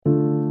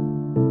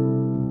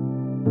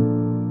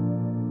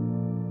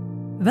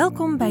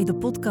Welkom bij de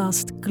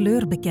podcast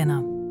Kleur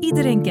bekennen.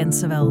 Iedereen kent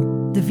ze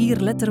wel. De 4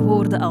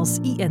 letterwoorden als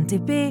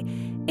INTP,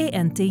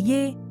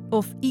 ENTJ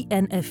of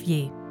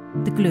INFJ.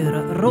 De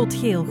kleuren rood,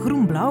 geel,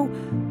 groen, blauw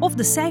of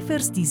de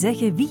cijfers die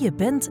zeggen wie je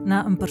bent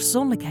na een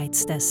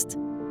persoonlijkheidstest.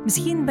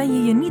 Misschien ben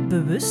je je niet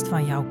bewust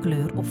van jouw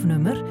kleur of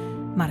nummer,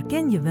 maar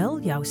ken je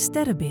wel jouw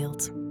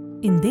sterrenbeeld.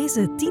 In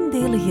deze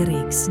 10-delige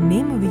reeks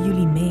nemen we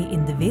jullie mee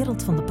in de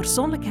wereld van de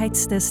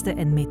persoonlijkheidstesten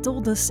en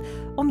methodes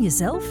om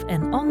jezelf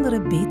en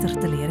anderen beter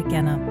te leren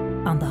kennen.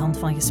 Aan de hand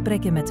van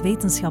gesprekken met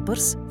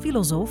wetenschappers,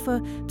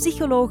 filosofen,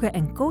 psychologen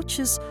en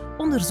coaches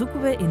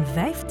onderzoeken we in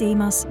 5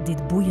 thema's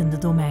dit boeiende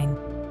domein.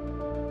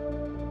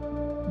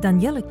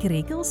 Danielle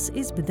Krekels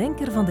is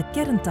bedenker van de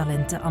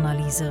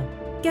kerntalentenanalyse.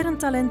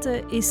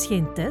 Kerntalenten is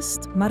geen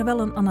test, maar wel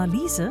een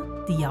analyse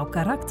die jouw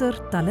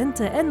karakter,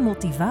 talenten en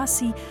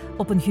motivatie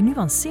op een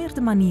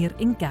genuanceerde manier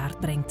in kaart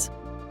brengt.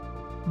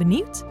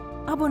 Benieuwd?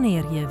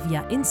 Abonneer je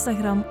via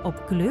Instagram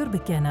op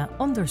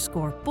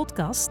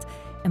kleurbekennen_podcast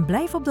en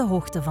blijf op de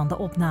hoogte van de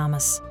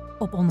opnames.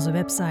 Op onze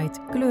website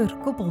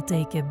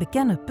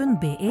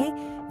kleur-bekennen.be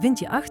vind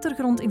je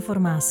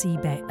achtergrondinformatie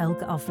bij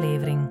elke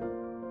aflevering.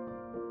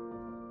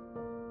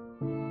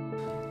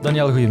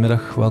 Danielle,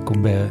 goedemiddag.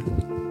 Welkom bij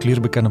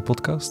Kleur bekennen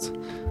podcast.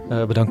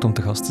 Bedankt om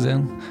te gast te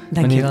zijn.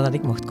 Dank je wel dat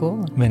ik mocht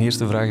komen. Mijn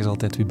eerste vraag is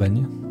altijd, wie ben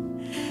je?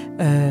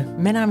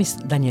 Mijn naam is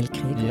Danielle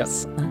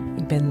Krekels. Ja.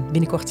 Ik ben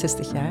binnenkort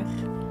 60 jaar.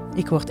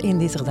 Ik word 1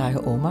 deze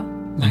dagen oma.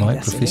 Mooi,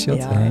 proficiat.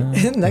 Ja.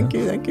 Dank u.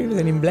 We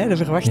zijn in blijde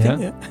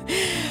verwachting.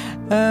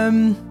 Ja.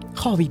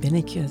 Wie ben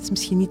ik? Het is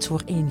misschien niet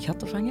voor 1 gat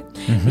te vangen.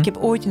 Mm-hmm. Ik heb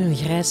ooit in een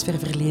grijs ver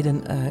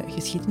verleden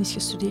geschiedenis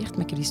gestudeerd,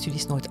 maar ik heb die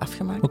studies nooit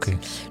afgemaakt. Okay.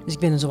 Dus ik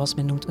ben, zoals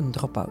men noemt, een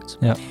dropout.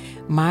 Ja.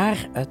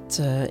 Maar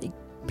ik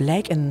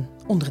blijk een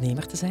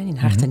ondernemer te zijn in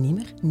hart en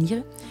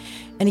nieren.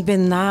 En ik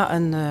ben na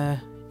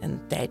een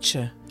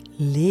tijdje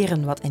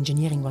leren wat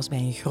engineering was bij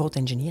een groot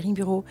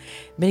engineeringbureau,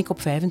 ben ik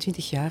op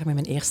 25 jaar met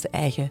mijn eerste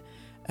eigen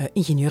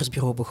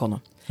ingenieursbureau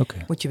begonnen.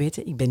 Okay. Moet je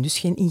weten, ik ben dus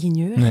geen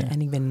ingenieur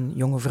en ik ben een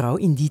jonge vrouw.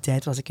 In die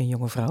tijd was ik een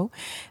jonge vrouw.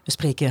 We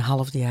spreken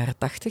half de jaren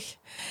 80.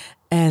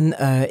 En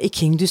ik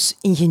ging dus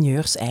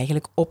ingenieurs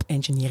eigenlijk op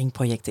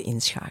engineeringprojecten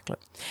inschakelen.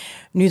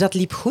 Nu, dat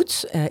liep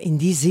goed, in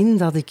die zin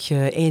dat ik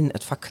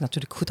het vak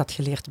natuurlijk goed had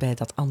geleerd bij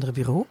dat andere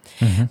bureau.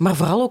 Mm-hmm. Maar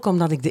vooral ook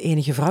omdat ik de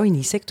enige vrouw in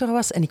die sector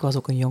was en ik was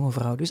ook een jonge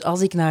vrouw. Dus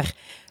als ik naar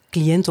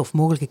cliënten of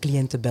mogelijke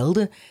cliënten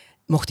belde,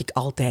 mocht ik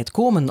altijd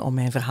komen om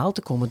mijn verhaal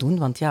te komen doen.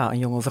 Want ja, een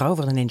jonge vrouw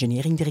voor een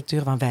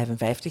engineeringdirecteur van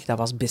 55, dat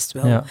was best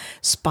wel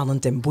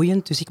spannend en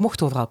boeiend. Dus ik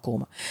mocht overal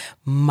komen.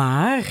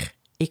 Maar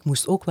ik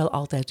moest ook wel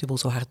altijd dubbel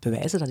zo hard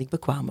bewijzen dat ik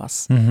bekwaam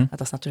was. Mm-hmm.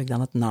 Dat is natuurlijk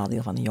dan het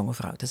nadeel van een jonge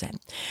vrouw te zijn.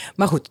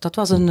 Maar goed, dat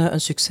was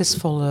een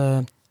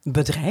succesvol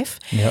bedrijf.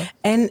 Ja.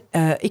 En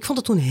ik vond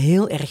het toen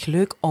heel erg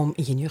leuk om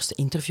ingenieurs te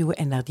interviewen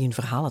en naar die hun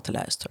verhalen te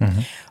luisteren.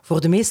 Mm-hmm.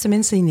 Voor de meeste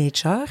mensen in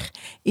HR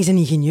is een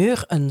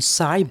ingenieur een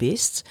saai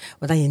beest,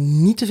 waar je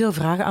niet te veel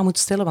vragen aan moet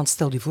stellen, want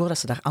stel je voor dat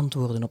ze daar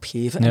antwoorden op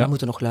geven en dan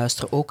moeten nog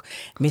luisteren ook.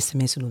 De meeste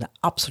mensen doen dat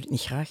absoluut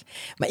niet graag.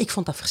 Maar ik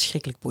vond dat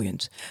verschrikkelijk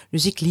boeiend.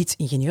 Dus ik liet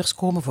ingenieurs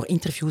komen voor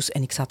interviews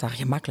en ik zat daar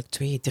gemakkelijk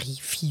 2, 3,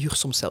 4,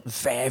 soms zelfs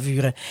 5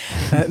 uur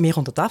mee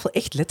rond de tafel,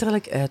 echt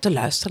letterlijk te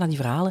luisteren naar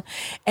die verhalen.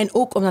 En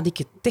ook omdat ik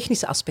het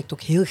technische aspect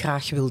ook heel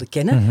graag wilde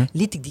kennen,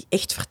 liet ik die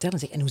echt vertellen.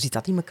 Zeg, en hoe zit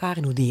dat in elkaar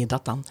en hoe deed je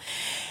dat dan?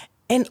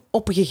 En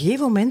op een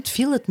gegeven moment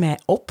viel het mij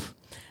op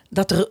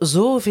dat er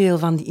zoveel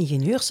van die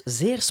ingenieurs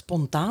zeer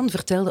spontaan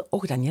vertelden,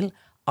 oh Danielle,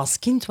 als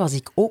kind was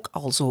ik ook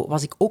al zo,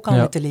 was ik ook al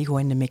met de Lego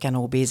en de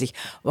Meccano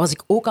bezig, was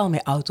ik ook al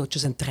met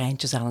autootjes en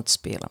treintjes aan het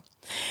spelen.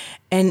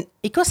 En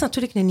ik was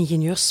natuurlijk een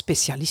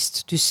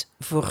ingenieursspecialist, dus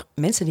voor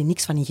mensen die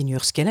niks van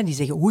ingenieurs kennen, die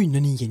zeggen, oei,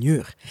 een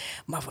ingenieur.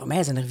 Maar voor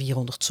mij zijn er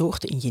 400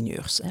 soorten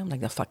ingenieurs, omdat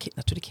ik dat vak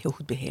natuurlijk heel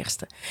goed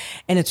beheerste.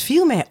 En het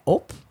viel mij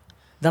op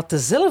dat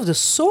dezelfde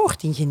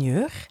soort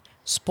ingenieur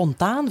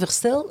spontaan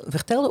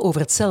vertelde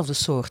over hetzelfde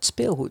soort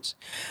speelgoed.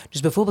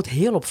 Dus bijvoorbeeld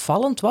heel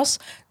opvallend was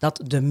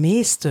dat de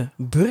meeste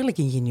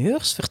burgerlijke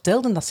ingenieurs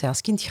vertelden dat zij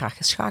als kind graag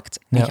geschaakt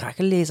en graag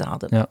gelezen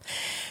hadden. Ja.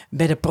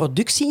 Bij de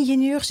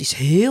productie-ingenieurs is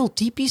heel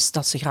typisch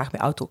dat ze graag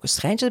met auto's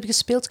treintjes hebben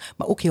gespeeld,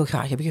 maar ook heel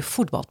graag hebben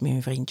gevoetbald met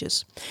hun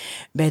vriendjes.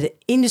 Bij de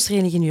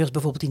industriële ingenieurs,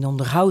 bijvoorbeeld in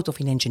onderhoud of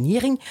in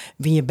engineering,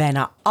 vind je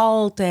bijna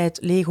altijd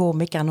Lego,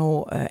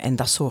 Meccano en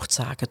dat soort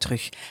zaken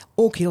terug.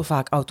 Ook heel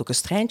vaak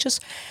auto's treintjes.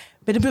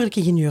 Bij de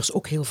burgerlijke ingenieurs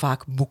ook heel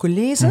vaak boeken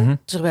lezen,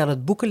 terwijl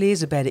het boeken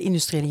lezen bij de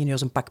industriële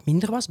ingenieurs een pak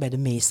minder was, bij de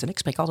meesten. Ik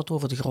spreek altijd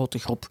over de grote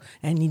groep,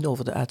 niet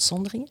over de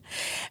uitzonderingen.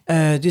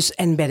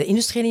 En bij de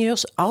industriële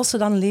ingenieurs, als ze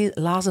dan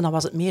lazen, dan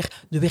was het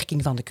meer de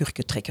werking van de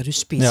kurkentrekker, dus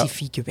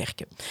specifieke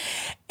werken.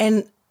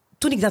 En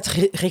toen ik dat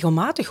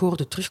regelmatig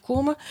hoorde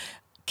terugkomen,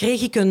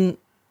 kreeg ik een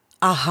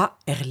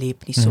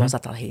aha-erlevenis, zoals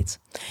dat al heet.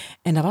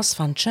 En dat was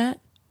van,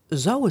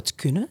 zou het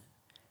kunnen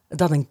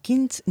dat een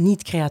kind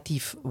niet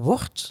creatief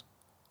wordt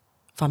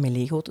van met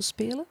Lego te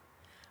spelen,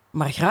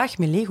 maar graag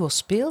met Lego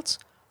speelt,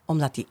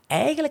 omdat hij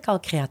eigenlijk al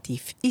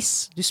creatief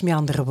is. Dus met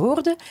andere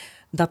woorden,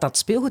 dat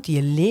speelgoed,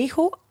 die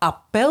Lego,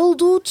 appel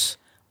doet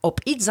op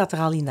iets dat er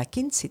al in dat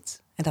kind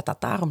zit. En dat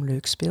daarom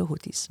leuk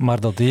speelgoed is. Maar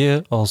dat deed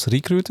je als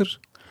recruiter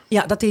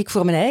Ja, dat deed ik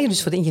voor mijn eigen,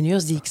 dus voor de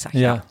ingenieurs die ik zag.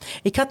 Ja.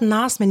 Ik had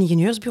naast mijn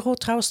ingenieursbureau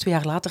trouwens, 2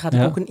 jaar later, had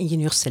ik ook een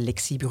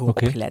ingenieursselectiebureau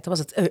opgeleid. Dat was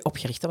het,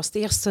 opgericht. Dat was het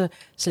eerste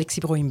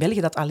selectiebureau in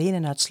België dat alleen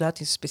en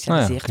uitsluitend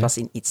gespecialiseerd was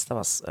in iets.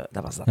 Dat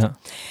was dat.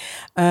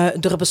 Ja.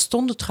 Er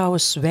bestonden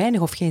trouwens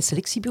weinig of geen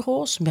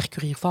selectiebureaus.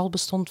 Mercurierval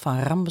bestond, Van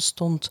Ram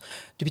bestond,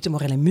 de Witte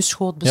Morel en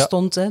Muschoot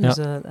bestond. Ja. Hè,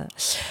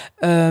 dus,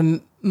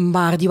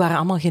 maar die waren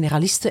allemaal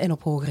generalisten en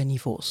op hogere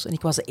niveaus. En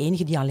ik was de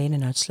enige die alleen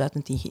en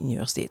uitsluitend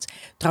ingenieurs deed.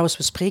 Trouwens,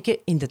 we spreken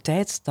in de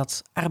tijd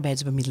dat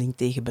arbeidsbemiddeling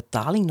tegen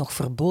betaling nog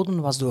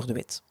verboden was door de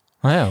wet.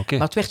 Maar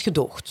het werd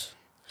gedoogd.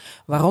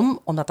 Waarom?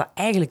 Omdat dat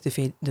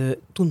eigenlijk de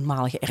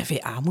toenmalige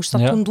RVA moest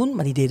dat toen doen,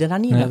 maar die deden dat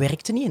niet, dat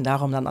werkte niet. En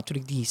daarom dat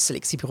natuurlijk die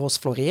selectiebureaus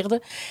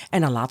floreerden.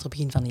 En dan later,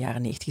 begin van de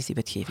jaren 90, is die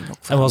wetgeving ook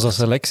veranderd. En was dat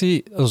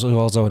selectie,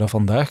 zoals we dat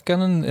vandaag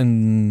kennen,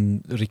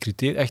 in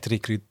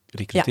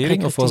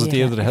recrutering, of was het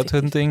eerder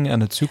headhunting en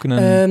het zoeken?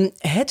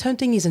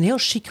 Headhunting is een heel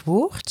chic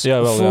woord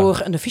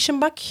voor een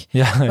fischenbak,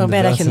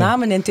 waarbij dat je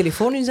namen en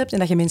telefoonnummers hebt en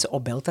dat je mensen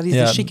opbelt. Dat is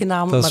de chique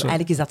naam, maar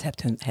eigenlijk is dat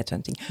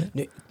headhunting.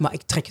 Nu, maar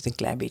ik trek het een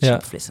klein beetje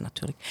op flessen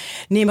natuurlijk.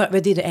 Nee, maar we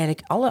deden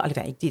eigenlijk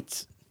ik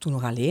deed toen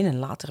nog alleen en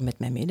later met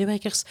mijn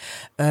medewerkers,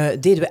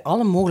 deden we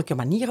alle mogelijke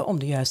manieren om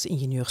de juiste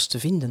ingenieurs te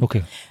vinden.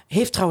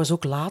 Heeft trouwens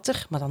ook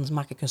later, maar dan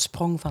maak ik een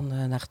sprong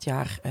naar het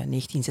jaar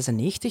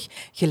 1996,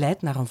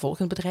 geleid naar een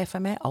volgend bedrijf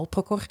van mij,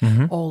 Alprocor,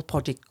 All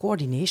Project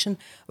Coordination,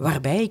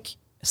 waarbij ik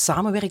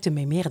samenwerkte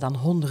met meer dan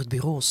 100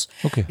 bureaus.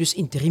 Dus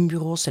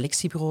interimbureaus,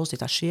 selectiebureaus,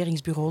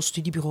 detacheringsbureaus,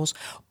 studiebureaus,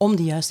 om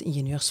de juiste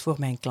ingenieurs voor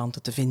mijn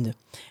klanten te vinden.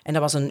 En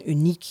dat was een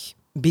uniek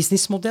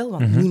businessmodel,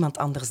 want niemand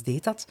anders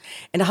deed dat.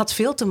 En dat had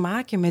veel te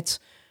maken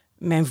met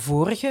mijn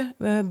vorige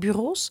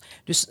bureaus,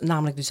 dus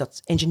namelijk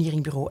dat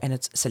engineeringbureau en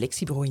het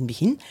selectiebureau in het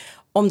begin,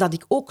 omdat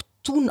ik ook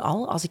toen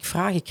al, als ik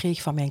vragen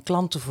kreeg van mijn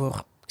klanten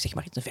voor, zeg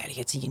maar, een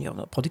veiligheidsingenieur,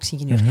 een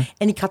productieingenieur,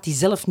 en ik had die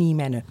zelf niet in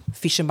mijn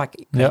fischenbak,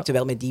 ik werkte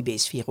wel met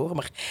DBase 4 hoor,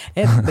 maar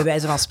bij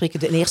wijze van spreken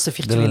de eerste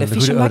virtuele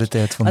fischenbak. De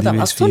tijd van dat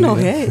was toen nog,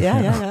 hè.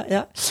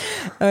 Ja.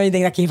 Ik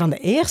denk dat ik een van de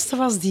eerste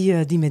was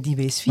die met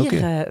DBase 4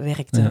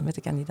 werkte, met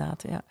de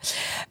kandidaten.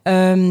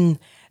 Ja.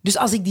 Dus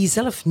als ik die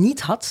zelf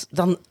niet had,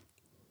 dan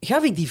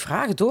gaf ik die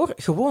vraag door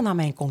gewoon aan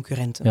mijn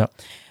concurrenten. Ja.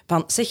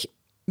 Van, zeg,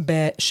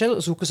 bij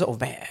Shell zoeken ze, of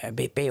bij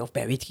BP of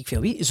bij weet ik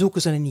veel wie,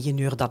 zoeken ze een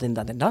ingenieur dat en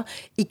dat en dat.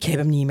 Ik heb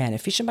hem niet in mijn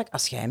fischenbak.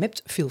 Als jij hem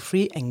hebt, feel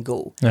free and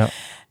go. Ja.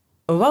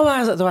 Er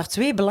waren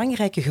 2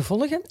 belangrijke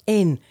gevolgen.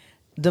 1,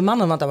 de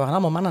mannen, want dat waren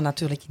allemaal mannen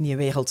natuurlijk in die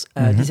wereld,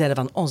 die zeiden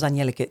van, ons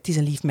Danielleke, het is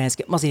een lief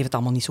meisje, maar ze heeft het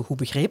allemaal niet zo goed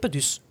begrepen,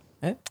 dus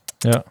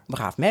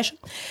braaf meisje.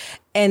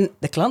 En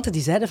de klanten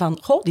die zeiden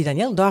van, die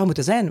Danielle, daar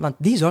moeten zijn, want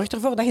die zorgt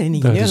ervoor dat je een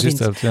ingenieur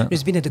vindt.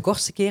 Dus binnen de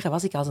kortste keren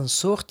was ik als een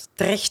soort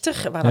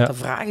trechter, waar dat de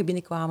vragen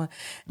binnenkwamen,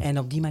 en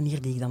op die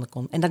manier die ik dan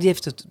kon. En dat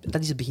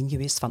is het begin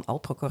geweest van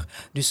Alprocor,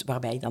 dus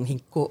waarbij ik dan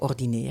ging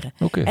coördineren.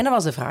 En dan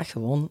was de vraag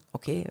gewoon,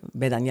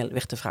 bij Danielle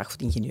werd de vraag voor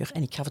de ingenieur,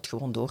 en ik gaf het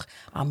gewoon door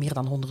aan meer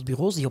dan 100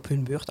 bureaus, die op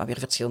hun beurt dan weer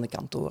verschillende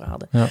kantoren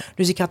hadden. Ja.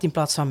 Dus ik had in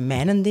plaats van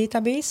mijn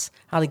database,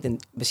 had ik de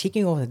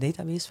beschikking over de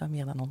database van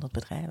meer dan 100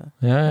 bedrijven.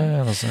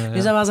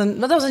 Dus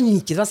dat was een uniek.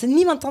 Er was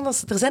niemand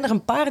anders. Er zijn er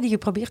een paar die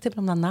geprobeerd hebben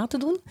om dat na te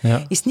doen.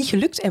 Ja. Is niet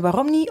gelukt. En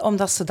waarom niet?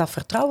 Omdat ze dat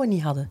vertrouwen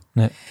niet hadden.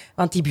 Nee.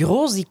 Want die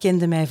bureaus die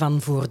kenden mij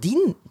van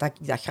voordien, dat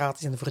ik dat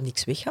gratis en voor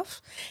niks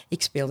weggaf.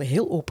 Ik speelde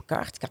heel open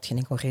kaart. Ik had geen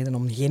enkele reden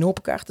om geen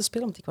open kaart te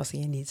spelen, want ik was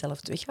degene die het zelf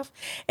weggaf.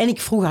 En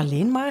ik vroeg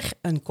alleen maar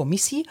een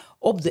commissie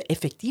op de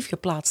effectief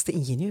geplaatste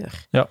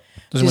ingenieur. Ja,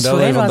 dus model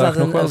dat je vandaag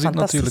nog wel ziet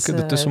natuurlijk.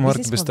 De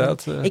tussenmarkt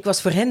bestaat. Ik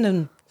was voor hen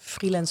een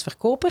freelance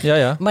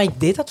verkoper, maar ik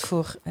deed dat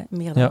voor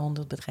meer dan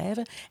 100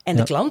 bedrijven. En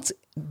de klant,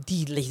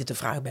 die legde de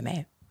vraag bij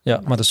mij.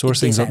 Ja, maar de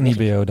sourcing zat niet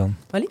bij jou dan?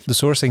 De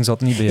sourcing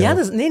zat niet bij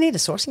jou? Ja, nee, de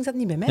sourcing zat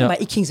niet bij mij, maar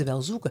ik ging ze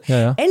wel zoeken.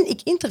 Ja. En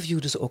ik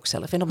interviewde ze ook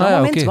zelf. En op dat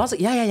moment was ik...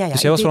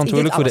 Dus jij was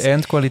verantwoordelijk voor de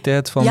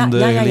eindkwaliteit van de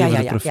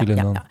geleverde profielen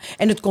dan? Ja.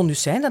 En het kon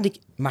dus zijn dat ik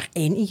maar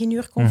 1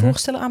 ingenieur kon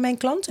voorstellen aan mijn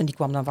klant, en die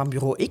kwam dan van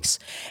bureau X.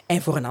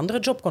 En voor een andere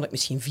job kon ik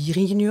misschien 4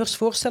 ingenieurs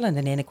voorstellen,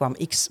 en de ene kwam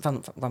X,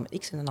 en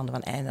de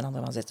andere van Y, en de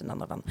andere van Z, en de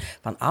andere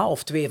van A,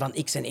 of 2 van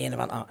X en 1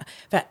 van A.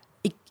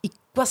 Ik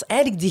was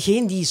eigenlijk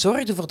diegene die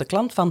zorgde voor de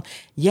klant van,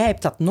 jij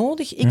hebt dat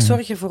nodig, ik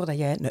zorg ervoor dat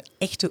jij een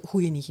echte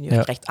goede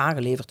ingenieur krijgt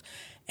aangeleverd.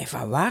 En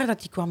van waar dat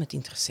die kwam, het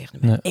interesseerde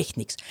me echt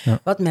niks. Ja.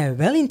 Wat mij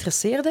wel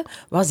interesseerde,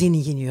 was die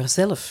ingenieur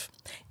zelf.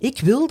 Ik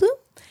wilde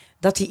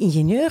dat die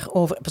ingenieur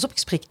pas op, ik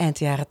spreek eind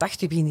jaren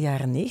 80, begin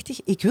jaren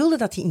 90, ik wilde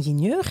dat die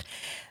ingenieur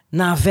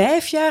na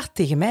 5 jaar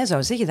tegen mij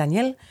zou zeggen,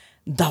 Danielle,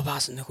 dat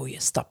was een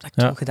goede stap dat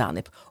ik toen gedaan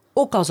heb.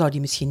 Ook al zou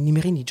die misschien niet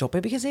meer in die job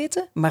hebben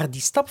gezeten, maar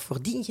die stap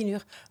voor die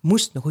ingenieur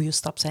moest een goede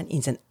stap zijn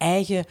in zijn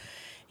eigen,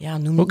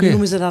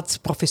 noemen ze dat,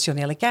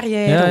 professionele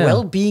carrière,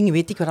 well-being,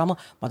 weet ik wat allemaal.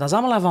 Maar dat is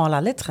allemaal avant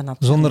la lettre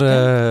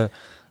natuurlijk.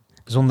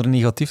 Zonder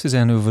negatief te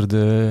zijn over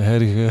de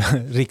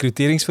huidige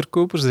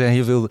recruteringsverkopers, er zijn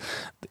heel veel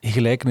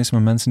gelijkenissen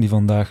met mensen die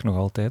vandaag nog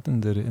altijd in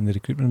de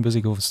recruitment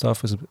business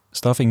of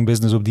staffing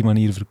business op die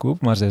manier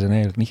verkopen, maar zij zijn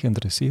eigenlijk niet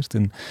geïnteresseerd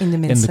in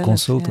de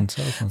consultant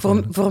zelf.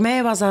 Voor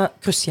mij was dat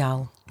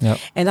cruciaal. Ja.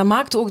 En dat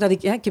maakte ook dat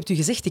ik heb het u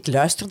gezegd, ik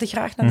luisterde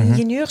graag naar de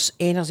ingenieurs.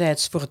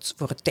 Enerzijds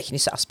voor het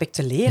technische aspect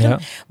te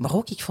leren, maar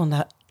ook ik vond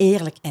dat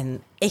eerlijk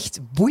en echt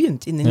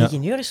boeiend. Een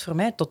ingenieur is voor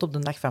mij tot op de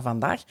dag van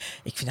vandaag,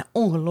 ik vind dat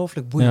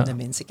ongelooflijk boeiende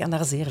mensen. Ik kan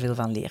daar zeer veel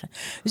van leren.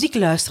 Dus ik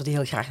luisterde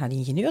heel graag naar de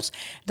ingenieurs.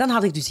 Dan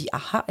had ik dus die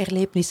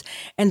aha-erlevenis.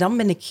 En dan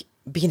ben ik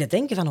beginnen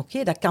denken van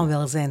oké, dat kan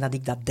wel zijn dat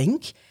ik dat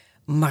denk,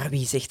 maar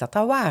wie zegt dat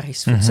dat waar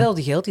is? Voor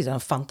hetzelfde geld is dat een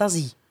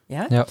fantasie.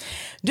 Ja? Ja.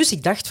 Dus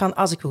ik dacht van,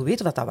 als ik wil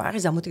weten of dat waar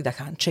is, dan moet ik dat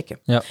gaan checken.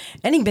 Ja.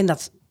 En ik ben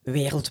dat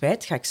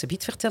wereldwijd, ga ik ze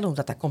niet vertellen hoe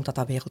dat komt dat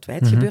dat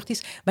wereldwijd gebeurd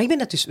is, maar ik ben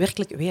dat dus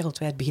werkelijk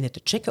wereldwijd beginnen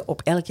te checken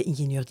op elke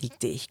ingenieur die ik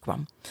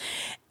tegenkwam.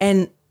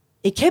 En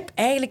ik heb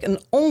eigenlijk een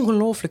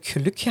ongelooflijk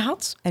geluk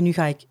gehad. En nu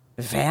ga ik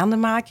vijanden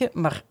maken,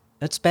 maar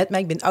het spijt mij,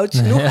 ik ben oud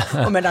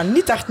genoeg om mij daar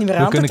niet meer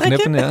aan te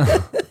trekken.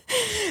 Knippen,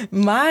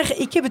 Maar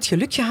ik heb het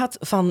geluk gehad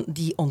van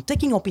die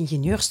ontdekking op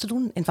ingenieurs te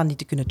doen en van die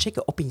te kunnen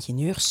checken op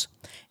ingenieurs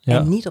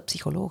en niet op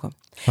psychologen.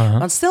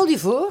 Want stel je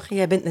voor,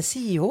 jij bent een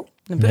CEO,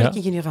 een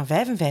burgeringenieur van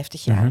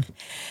 55 jaar.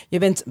 Je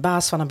bent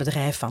baas van een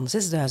bedrijf van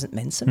 6000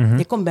 mensen.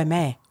 Je komt bij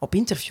mij op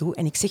interview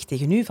en ik zeg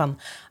tegen u van,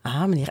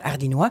 meneer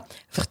Ardinois,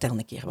 vertel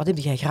een keer, wat heb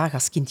jij graag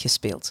als kind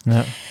gespeeld?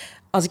 Ja.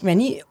 Als ik mij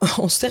niet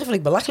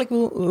onsterfelijk belachelijk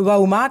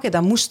wou maken,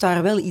 dan moest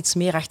daar wel iets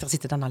meer achter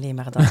zitten dan alleen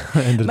maar dat.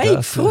 Maar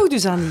ik vroeg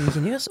dus aan die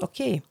ingenieurs,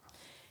 oké,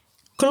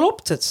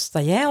 klopt het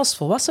dat jij als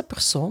volwassen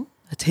persoon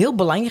het heel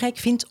belangrijk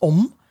vindt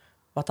om,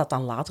 wat dat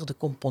dan later de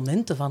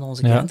componenten van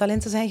onze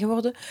kerntalenten zijn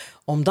geworden,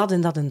 om dat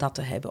en dat en dat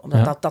te hebben,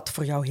 omdat dat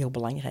voor jou heel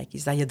belangrijk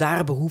is, dat je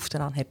daar behoefte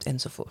aan hebt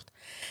enzovoort.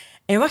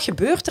 En wat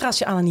gebeurt er als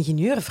je aan een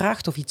ingenieur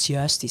vraagt of iets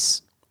juist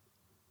is?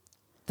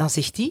 Dan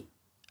zegt hij,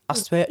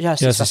 als het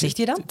juist is, wat zegt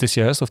hij dan? Het is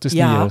juist of het is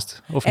niet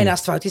juist. Of en als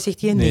het fout is,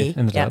 zegt hij nee.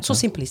 Zo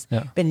simpel is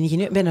het.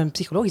 Bij een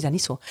psycholoog is dat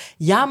niet zo.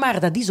 Ja, maar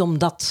dat is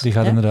omdat... Die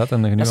gaat inderdaad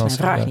aan de nuance. Dat is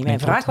mijn vraag niet. Mijn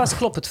vraag was,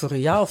 klopt het voor u,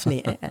 ja of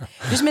nee?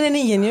 Dus met een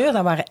ingenieur,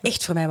 dat waren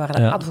echt voor mij dat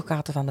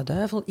advocaten van de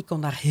duivel. Ik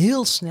kon daar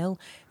heel snel,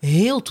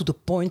 heel to the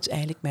point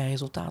eigenlijk mijn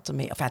resultaten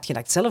mee... Enfin, hetgeen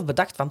dat ik zelf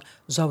bedacht van,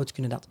 zou het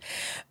kunnen dat?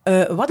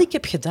 Wat ik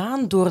heb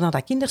gedaan door naar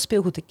dat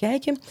kinderspeelgoed te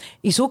kijken,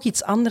 is ook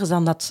iets anders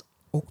dan dat...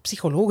 Ook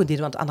psychologen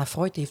deden, want Anna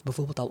Freud heeft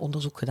bijvoorbeeld al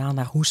onderzoek gedaan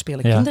naar hoe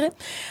spelen kinderen.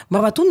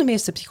 Maar wat doen de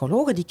meeste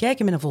psychologen? Die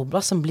kijken met een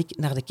volwassen blik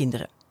naar de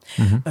kinderen.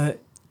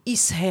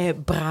 Is hij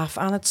braaf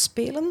aan het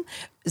spelen?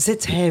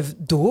 Zet hij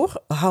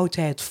door? Houdt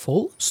hij het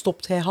vol?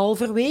 Stopt hij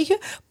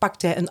halverwege?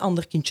 Pakt hij een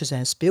ander kindje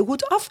zijn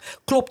speelgoed af?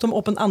 Klopt hem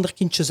op een ander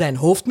kindje zijn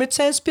hoofd met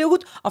zijn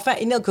speelgoed? Enfin,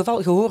 in elk geval,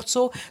 je hoort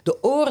zo,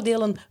 de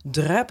oordelen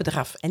druipen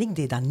eraf. En ik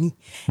deed dat niet.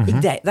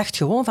 Ik dacht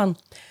gewoon van...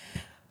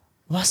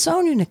 Wat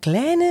zou nu een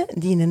kleine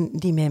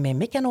die met mijn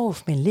Meccano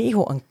of mijn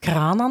Lego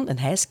een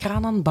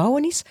hijskraan aan het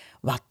bouwen is,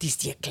 wat is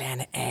die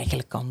kleine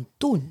eigenlijk aan het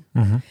doen?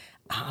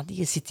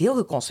 Die zit heel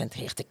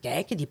geconcentreerd te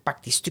kijken, die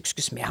pakt die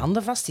stukjes met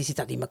handen vast, die zit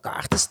dat in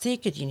elkaar te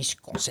steken, die is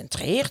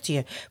geconcentreerd,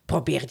 die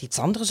probeert iets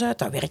anders uit,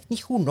 dat werkt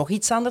niet goed, nog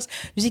iets anders.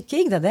 Dus ik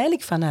keek dat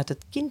eigenlijk vanuit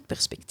het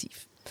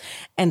kindperspectief.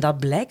 En dat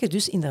blijken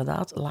dus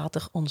inderdaad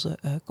later onze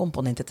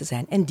componenten te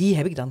zijn. En die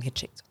heb ik dan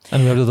gecheckt. En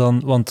we hebben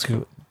dan, want...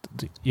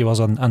 Je was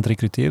aan het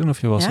recruteren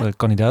of je was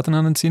kandidaten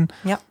aan het zien.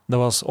 Ja. Dat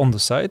was on the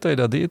site dat je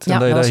dat deed. Ja, en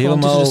dat je was helemaal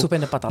tussen de soep en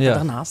de patat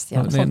daarnaast.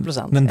 Ja, dat vond ik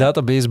plezant. Een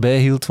database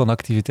bijhield van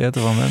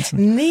activiteiten van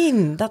mensen.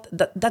 Nee,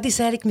 dat is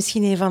eigenlijk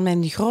misschien een van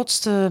mijn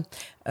grootste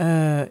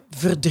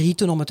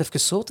verdrieten, om het even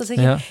zo te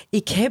zeggen. Ja.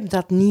 Ik heb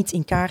dat niet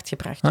in kaart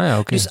gebracht.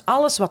 Dus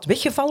alles wat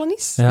weggevallen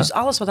is, dus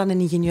alles wat aan een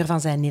ingenieur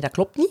van zei, nee, dat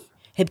klopt niet,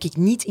 heb ik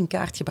niet in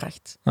kaart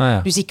gebracht.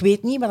 Dus ik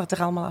weet niet wat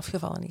er allemaal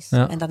afgevallen is.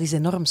 Ja. En dat is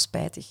enorm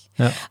spijtig.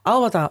 Ja.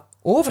 Al wat dat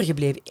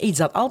overgebleven, iets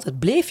dat altijd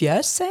bleef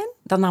juist zijn,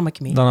 dat nam ik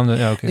mee.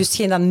 Dus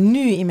hetgeen dat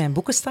nu in mijn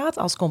boeken staat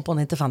als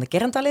componenten van de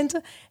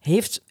kerntalenten,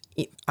 heeft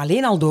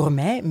alleen al door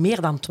mij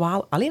meer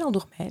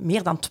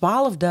dan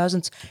 12.000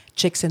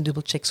 checks en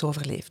dubbelchecks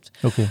overleefd.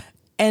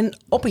 En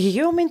op een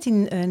gegeven moment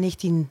in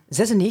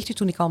 1996,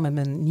 toen ik al met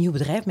mijn nieuw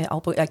bedrijf...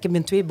 ik heb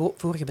mijn 2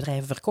 vorige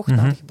bedrijven verkocht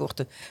na de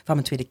geboorte van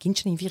mijn tweede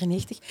kindje in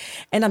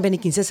 1994. En dan ben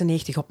ik in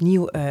 1996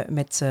 opnieuw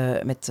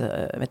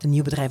met een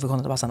nieuw bedrijf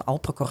begonnen. Dat was aan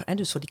Alprecor,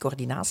 dus voor die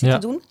coördinatie te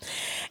doen.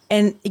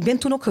 En ik ben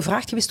toen ook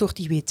gevraagd geweest door het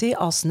IWT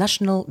als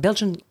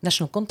Belgian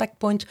National Contact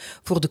Point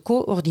voor de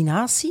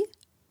coördinatie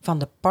van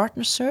de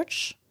partner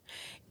search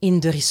in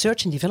de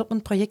research and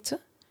development projecten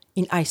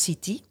in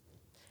ICT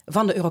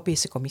van de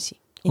Europese Commissie.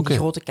 In die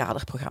grote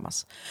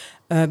kaderprogramma's.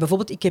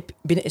 Bijvoorbeeld, ik heb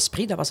binnen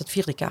Esprit, dat was het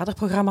 4e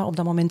kaderprogramma op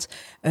dat moment,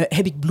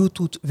 heb ik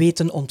Bluetooth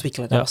weten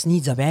ontwikkelen. Dat was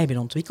niets dat wij hebben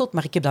ontwikkeld,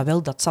 maar ik heb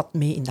dat zat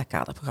mee in dat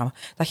kaderprogramma.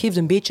 Dat geeft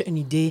een beetje een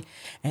idee.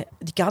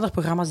 Die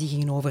kaderprogramma's die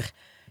gingen over...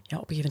 Ja,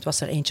 op een gegeven moment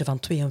was er eentje van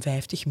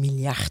 52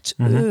 miljard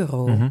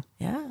euro.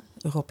 Ja,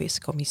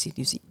 Europese Commissie.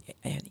 Dus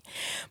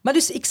maar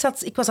dus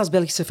ik was als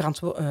Belgische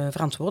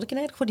verantwoordelijke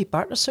eigenlijk voor die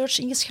partner search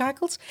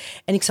ingeschakeld.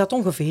 En ik zat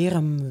ongeveer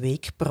een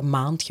week per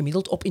maand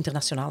gemiddeld op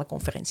internationale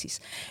conferenties.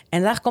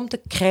 En daar komt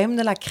de crème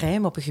de la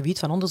crème op het gebied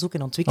van onderzoek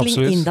en ontwikkeling.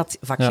 Absoluut. In dat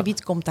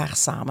vakgebied komt daar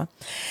samen.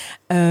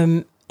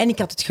 En ik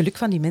had het geluk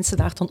van die mensen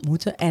daar te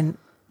ontmoeten. En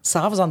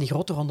s'avonds aan die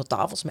grote ronde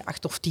tafels met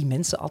 8 of 10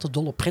 mensen, altijd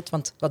dol op pret,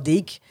 want wat deed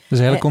ik? Dus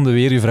eigenlijk konden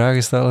weer je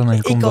vragen stellen. En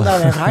ik kon daar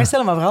mijn vragen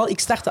stellen, maar vooral, ik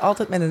startte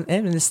altijd met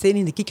een steen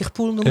in de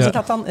kikkerpoel, noemen ze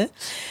dat dan.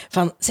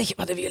 Van, zeg,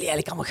 wat hebben jullie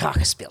eigenlijk allemaal graag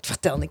gespeeld?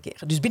 Vertel een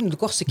keer. Dus binnen de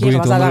kortste keer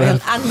was daar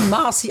een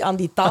animatie aan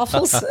die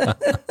tafels.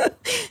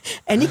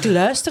 En ik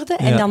luisterde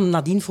en dan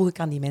nadien vroeg ik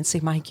aan die mensen,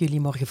 zeg, mag ik jullie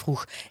morgen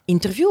vroeg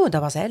interviewen?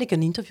 Dat was eigenlijk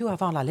een interview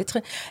avant la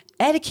lettre.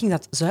 Eigenlijk ging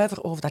dat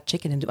zuiver over dat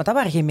checken en doen. Want dat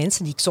waren geen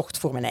mensen die ik zocht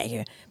voor mijn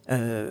eigen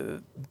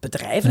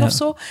bedrijven of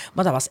zo,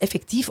 maar dat was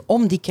effectief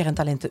om die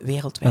kerntalenten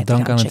wereldwijd te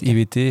gaan checken. Dank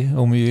aan het IWT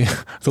om je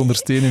te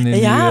ondersteunen in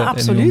ja, uw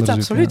absoluut, onderzoek.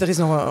 absoluut. Ja. Er is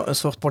nog een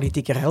soort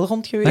politieke rel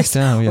rond geweest. Echt,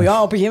 ja?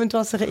 Op een gegeven moment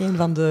was er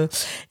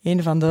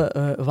een van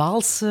de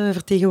Waals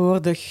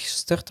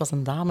vertegenwoordigsters, was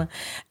een dame,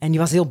 en die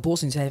was heel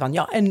boos en zei van,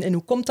 ja, en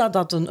hoe komt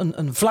dat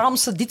een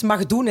Vlaamse dit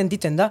mag doen en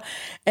dit en dat?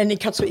 En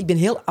ik ben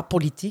heel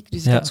apolitiek,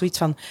 dus ik had zoiets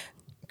van,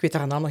 ik weet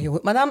haar naam nog heel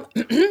goed. Madame,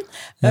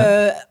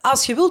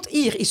 als je wilt,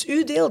 hier is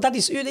uw deel, dat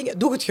is uw ding.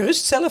 Doe het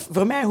gerust zelf.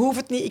 Voor mij hoeft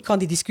het niet. Ik kan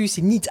die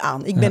discussie niet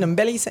aan. Ik ben een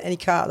Belgische en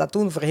ik ga dat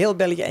doen voor heel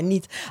België en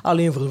niet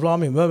alleen voor de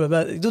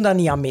Vlamingen. Ik doe daar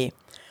niet aan mee.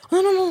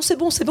 Non, c'est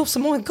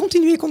bon,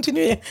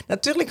 continuez.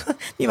 Natuurlijk,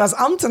 die was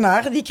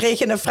ambtenaar, die kreeg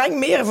een frank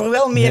meer voor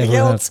wel meer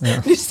geld.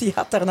 Dus die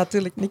had daar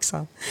natuurlijk niks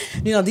aan.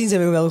 Nu, nadien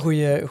zijn we wel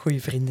goede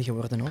vrienden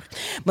geworden, hoor.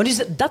 Maar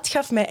dus dat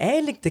gaf mij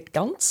eigenlijk de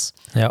kans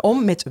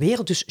om met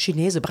wereld, dus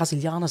Chinezen,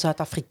 Brazilianen,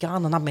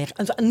 Zuid-Afrikanen,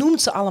 noem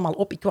ze allemaal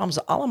op, ik kwam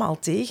ze allemaal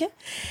tegen.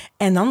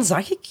 En dan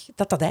zag ik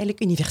dat dat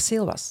eigenlijk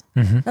universeel was.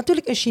 Mm-hmm.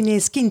 Natuurlijk, een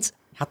Chinees kind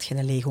had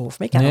geen lege hoofd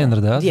mee. Nee,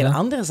 inderdaad. Die hebben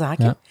andere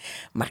zaken. Ja.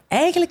 Maar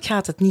eigenlijk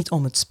gaat het niet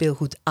om het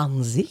speelgoed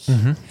aan zich,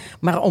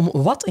 maar om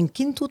wat een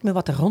kind doet met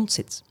wat er rond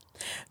zit.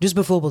 Dus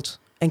bijvoorbeeld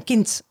een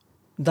kind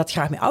dat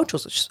graag met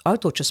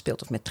autootjes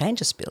speelt of met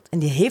treintjes speelt, en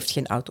die heeft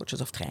geen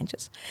autootjes of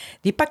treintjes,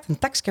 die pakt een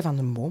takje van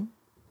een boom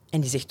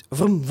en die zegt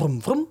vroom,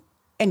 vroom, vroom,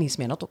 en die is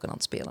met een auto aan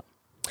het spelen.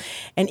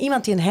 En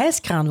iemand die een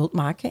hijskraan wil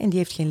maken en die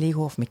heeft geen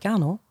Lego of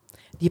Meccano,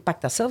 die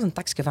pakt datzelfde een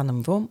takje van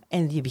een boom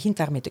en die begint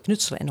daarmee te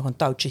knutselen. En nog een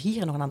touwtje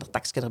hier en nog een ander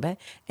takje erbij.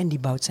 En die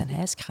bouwt zijn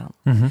hijskraan.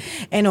 Mm-hmm.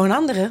 En nog een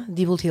andere,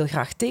 die wil heel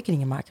graag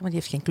tekeningen maken, maar die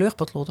heeft geen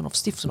kleurpotloden of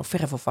stiften of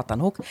verf of wat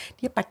dan ook.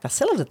 Die pakt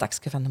datzelfde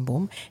takje van een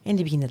boom en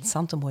die begint in het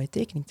zand een mooie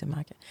tekening te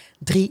maken.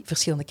 3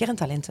 verschillende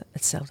kerntalenten,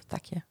 hetzelfde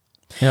takje.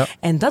 Ja.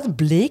 En dat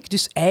bleek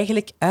dus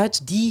eigenlijk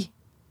uit die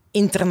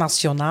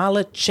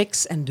internationale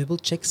checks en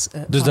dubbelchecks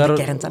dus van de daar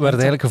werd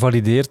eigenlijk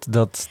gevalideerd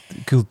dat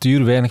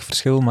cultuur weinig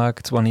verschil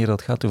maakt wanneer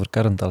dat gaat over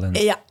kerntalent.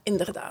 Ja,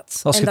 inderdaad.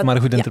 Als je het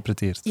maar goed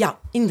interpreteert. Ja,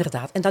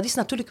 inderdaad. En dat is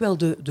natuurlijk wel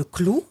de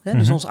clue. Hè.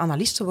 Dus onze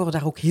analisten worden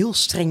daar ook heel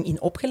streng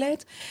in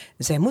opgeleid.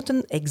 Zij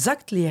moeten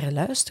exact leren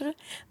luisteren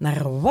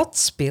naar wat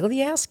speelde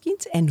jij als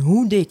kind en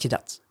hoe deed je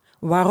dat.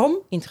 Waarom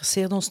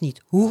interesseert ons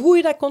niet. Hoe goed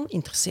je dat kon,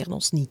 interesseert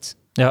ons niet.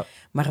 Ja.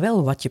 Maar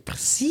wel wat je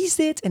precies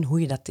deed en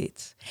hoe je dat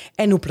deed.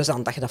 En hoe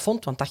plezant dat je dat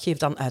vond, want dat geeft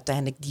dan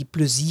uiteindelijk die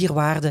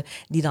plezierwaarde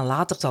die dan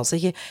later zal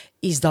zeggen,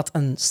 is dat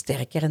een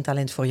sterk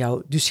kerntalent voor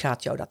jou, dus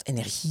gaat jou dat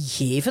energie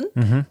geven?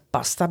 Mm-hmm.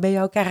 Past dat bij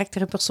jouw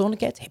karakter en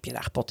persoonlijkheid? Heb je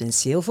daar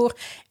potentieel voor?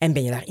 En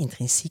ben je daar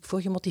intrinsiek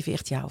voor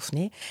gemotiveerd, ja of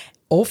nee?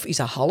 Of is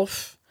dat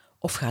half,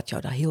 of gaat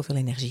jou dat heel veel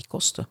energie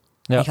kosten?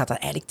 Ja. En gaat dat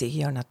eigenlijk tegen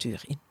jouw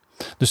natuur in?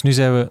 Dus nu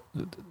zijn we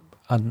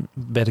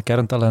bij de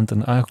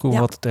kerntalenten aangekomen,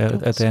 wat het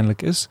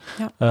uiteindelijk is.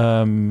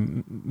 Ja.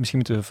 Misschien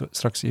moeten we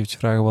straks eventjes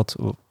vragen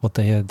wat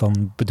jij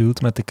dan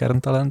bedoelt met de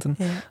kerntalenten.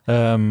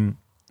 Ja.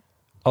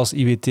 Als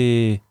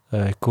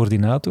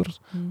IWT-coördinator,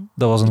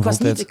 dat was Ik was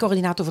niet de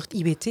coördinator voor het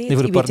IWT. Nee,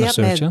 voor de IWT had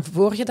mij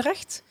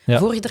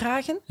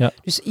voorgedragen. Ja.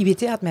 Dus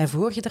IWT had mij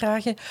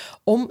voorgedragen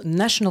om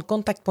National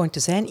Contact Point te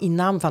zijn in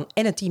naam van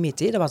en het IWT,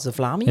 dat was de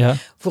Vlaming,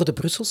 voor de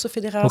Brusselse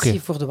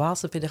federatie, voor de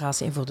Waalse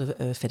federatie en voor de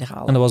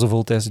federale. En dat was een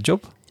voltijdse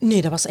job?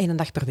 Nee, dat was 1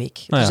 dag per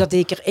week. Dus dat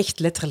deed ik er echt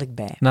letterlijk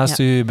bij. Naast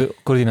uw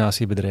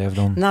coördinatiebedrijf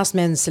dan? Naast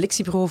mijn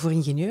selectiebureau voor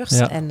ingenieurs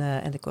en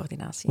de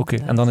coördinatie. Oké,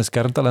 en dan is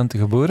kerntalenten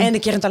geboren? En de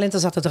kerntalenten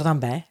zaten er dan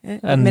bij.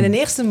 En mijn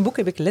eerste boek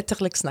heb ik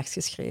letterlijk 's nachts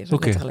geschreven.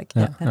 Letterlijk.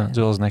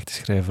 Zoals een echte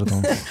schrijver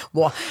dan.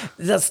 Wow,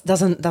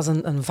 dat is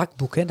een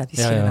vakboek, hè. Dat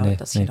is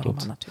geen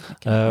roman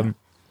natuurlijk.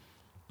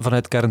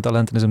 Vanuit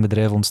kerntalenten is een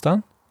bedrijf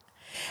ontstaan?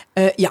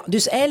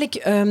 Dus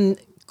eigenlijk...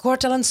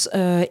 CoreTalents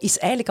is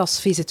eigenlijk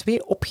als VZ2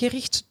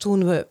 opgericht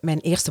toen we mijn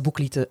eerste boek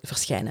lieten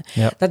verschijnen.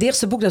 Ja. Dat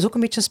eerste boek, dat is ook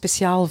een beetje een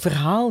speciaal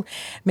verhaal.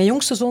 Mijn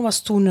jongste zoon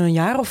was toen een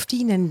jaar of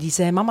 10 en die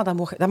zei, mama,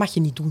 dat mag je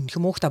niet doen. Je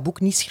mag dat boek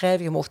niet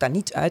schrijven, je mag dat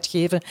niet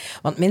uitgeven,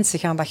 want mensen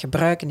gaan dat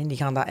gebruiken en die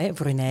gaan dat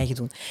voor hun eigen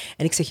doen.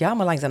 En ik zeg, ja,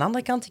 maar langs de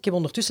andere kant, ik heb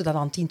ondertussen dat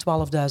aan 10.000,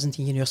 12.000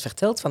 ingenieurs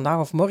verteld. Vandaag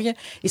of morgen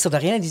is er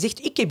daar een die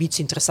zegt, ik heb iets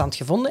interessants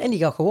gevonden en die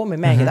gaat gewoon met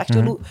mijn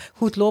gedachten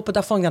goed lopen.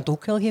 Dat vond ik dan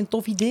ook wel geen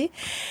tof idee.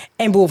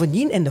 En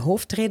bovendien, en de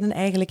hoofdreden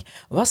eigenlijk,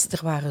 er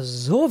waren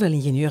zoveel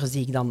ingenieurs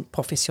die ik dan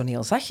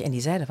professioneel zag en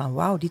die zeiden van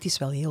wauw, dit is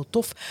wel heel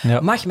tof. Ja.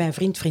 Mag mijn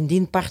vriend,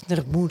 vriendin,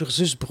 partner, moeder,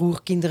 zus,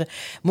 broer, kinderen,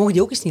 mogen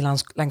die ook eens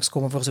niet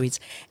langskomen voor zoiets?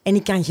 En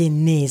ik kan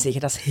geen nee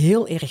zeggen, dat is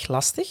heel erg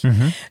lastig.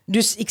 Mm-hmm.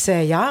 Dus ik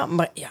zei ja,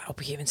 maar op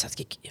een gegeven moment zat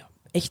ik...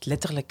 echt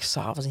letterlijk 's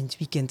avonds in het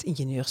weekend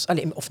ingenieurs,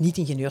 of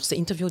niet-ingenieurs te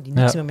interviewen die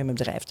niks meer met mijn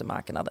bedrijf te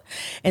maken hadden.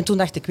 En toen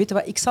dacht ik, weet je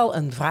wat, ik zal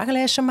een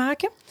vragenlijstje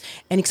maken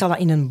en ik zal dat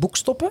in een boek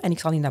stoppen en ik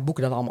zal in dat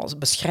boek dat allemaal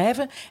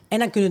beschrijven en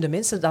dan kunnen de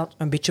mensen dat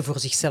een beetje voor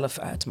zichzelf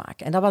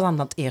uitmaken. En dat was dan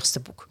dat eerste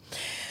boek.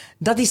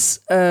 Dat is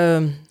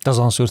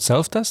al een soort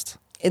zelftest?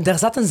 Daar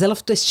zat een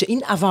zelftestje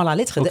in, avant la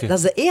lettre. Okay. Dat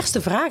is de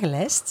eerste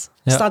vragenlijst.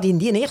 Staat in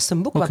die eerste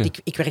boek, want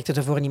ik werkte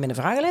ervoor niet met een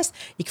vragenlijst.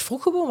 Ik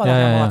vroeg gewoon wat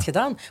hij allemaal had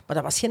gedaan, maar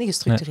dat was geen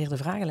gestructureerde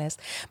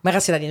vragenlijst. Maar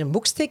als je dat in een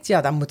boek steekt,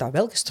 dan moet dat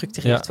wel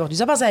gestructureerd worden. Dus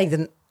dat was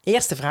eigenlijk de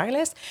eerste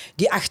vragenlijst,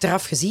 die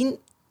achteraf gezien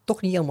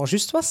toch niet helemaal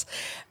juist was.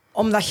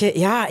 Omdat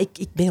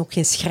ik ben ook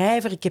geen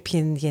schrijver, ik heb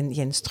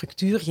geen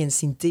structuur, geen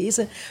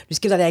synthese, dus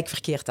ik heb dat eigenlijk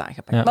verkeerd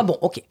aangepakt. Ja. Maar bon,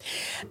 oké.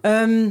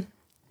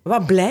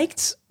 Wat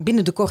blijkt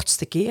binnen de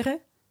kortste keren?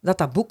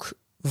 Dat boek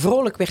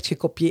vrolijk werd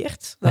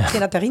gekopieerd. Datgene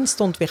dat daarin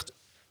stond, werd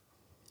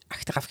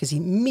achteraf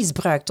gezien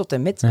misbruikt tot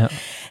en met.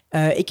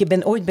 Ja. Ik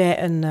ben ooit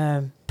bij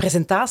een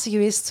presentatie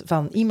geweest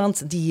van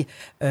iemand die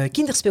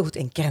kinderspeelgoed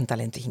en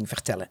kerntalenten ging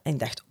vertellen. En ik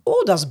dacht,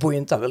 dat is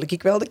boeiend, dat wil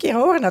ik wel een keer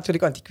horen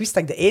natuurlijk, want ik wist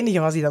dat ik de enige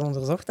was die dat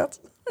onderzocht had.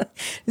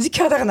 Dus ik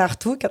ga daar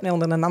naartoe. Ik had mij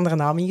onder een andere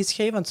naam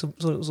ingeschreven, want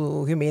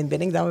zo gemeen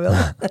ben ik dan wel.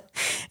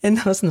 En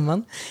dat was een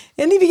man.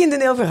 En die begint een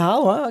heel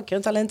verhaal,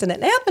 kerntalenten. En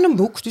hij had met een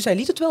boek, dus hij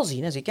liet het wel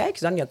zien. Hij zei, kijk,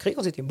 Danielle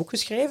Krekels heeft een boek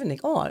geschreven. En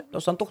ik dat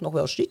is dan toch nog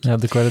wel chic. Ja,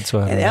 de credits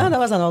waren. En dat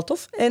was dan wel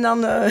tof. En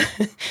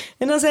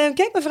dan zei hij,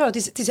 kijk mevrouw, het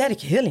is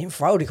eigenlijk heel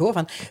eenvoudig hoor.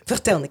 Van,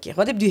 vertel een keer,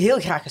 wat heb u heel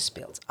graag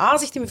gespeeld?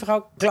 Zegt die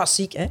mevrouw,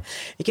 klassiek. Hè?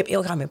 Ik heb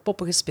heel graag met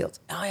poppen gespeeld.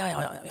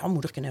 Ja,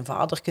 moederken en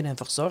vaderken en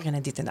verzorgen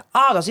en dit en dat.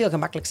 Dat is heel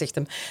gemakkelijk, zegt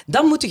hem.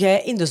 Dan moet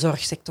jij in de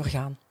zorgsector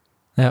gaan.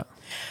 Ja.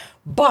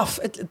 Baf,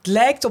 het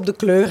lijkt op de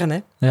kleuren.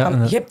 Hè. Ja,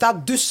 je hebt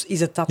dat, dus is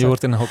het dat. Je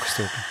wordt in een hok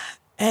gestoken.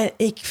 En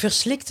ik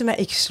verslikte me,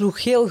 ik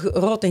sloeg heel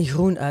rood en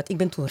groen uit. Ik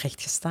ben toen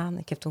recht gestaan.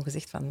 Ik heb toen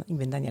gezegd van, ik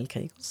ben Danielle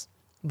Krekels.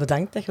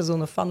 Bedankt dat je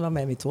zo'n fan van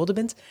mijn methode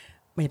bent.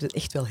 Maar je hebt het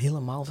echt wel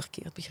helemaal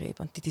verkeerd begrepen.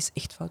 Want dit is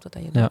echt fout wat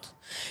je doet. Ja.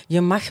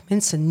 Je mag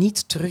mensen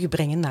niet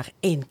terugbrengen naar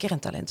 1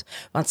 kerntalent.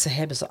 Want ze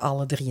hebben ze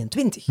alle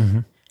 23.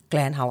 Mm-hmm.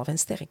 Klein, half en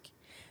sterk.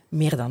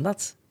 Meer dan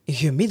dat.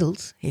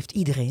 Gemiddeld heeft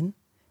iedereen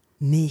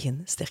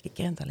 9 sterke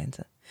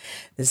kerntalenten.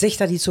 Zegt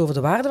dat iets over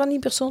de waarde van die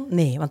persoon?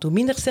 Nee, want hoe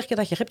minder sterke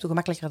dat je hebt, hoe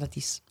gemakkelijker dat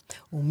is.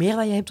 Hoe meer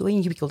dat je hebt, hoe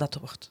ingewikkelder dat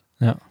wordt.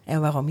 Ja.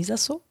 En waarom is dat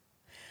zo?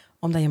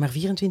 Omdat je maar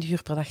 24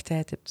 uur per dag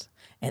tijd hebt.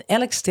 En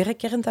elk sterk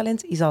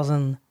kerntalent is als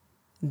een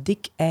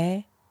dik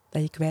ei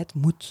dat je kwijt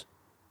moet.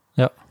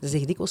 Ja. Ze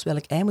zeggen dikwijls,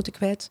 welk ei moet je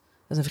kwijt?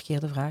 Dat is een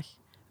verkeerde vraag.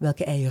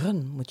 Welke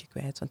eieren moet je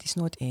kwijt? Want het is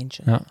nooit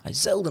eentje. Ja.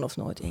 Zelden of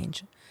nooit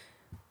eentje.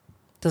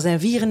 Er zijn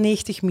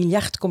 94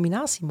 miljard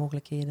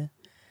combinatiemogelijkheden.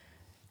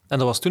 En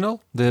dat was toen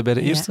al, bij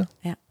de eerste?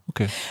 Ja.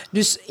 Okay.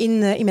 Dus in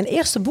mijn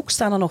eerste boek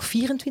staan er nog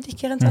 24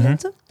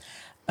 kerntalenten.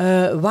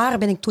 Mm-hmm. Waar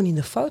ben ik toen in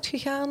de fout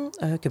gegaan?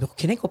 Ik heb ook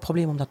geen enkel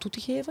probleem om dat toe te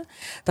geven.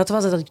 Dat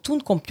was dat ik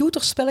toen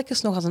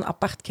computerspelletjes nog als een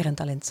apart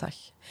kerntalent zag.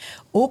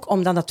 Ook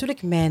omdat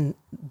natuurlijk mijn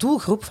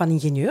doelgroep van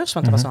ingenieurs,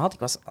 want dat was nog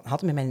altijd, ik was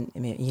altijd met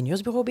mijn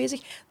ingenieursbureau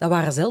bezig, dat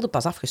waren zelden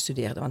pas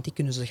afgestudeerden, want die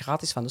kunnen ze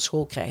gratis van de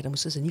school krijgen. Dan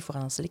moesten ze niet voor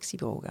aan een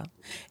selectiebureau gaan.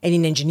 En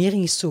in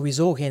engineering is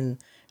sowieso geen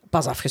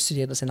pas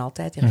afgestudeerden, dat zijn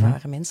altijd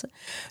ervaren mensen.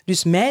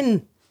 Dus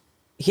mijn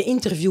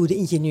geïnterviewde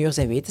ingenieurs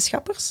en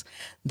wetenschappers,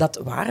 dat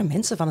waren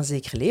mensen van een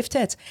zekere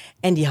leeftijd.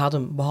 En die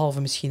hadden,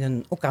 behalve misschien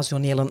een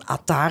occasionele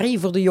Atari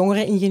voor de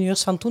jongere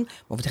ingenieurs van toen,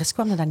 maar voor de rest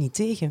kwam dat niet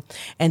tegen.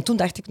 En toen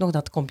dacht ik nog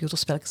dat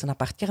computerspelletjes een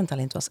apart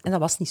kerntalent was. En dat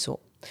was niet zo.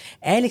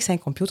 Eigenlijk zijn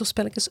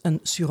computerspelletjes een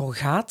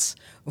surrogaat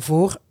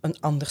voor een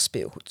ander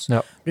speelgoed.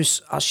 Ja.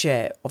 Dus als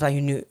je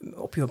nu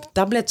op je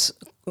tablet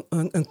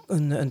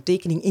een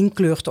tekening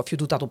inkleurt of je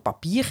doet dat op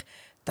papier,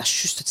 dat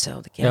is juist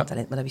hetzelfde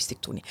kerntalent, maar dat wist ik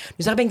toen niet.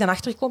 Dus daar ben ik dan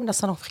achter gekomen, dat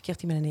staat nog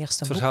verkeerd in mijn eerste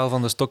boek. Het verhaal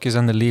van de stokjes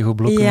en de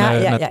Lego-blokken.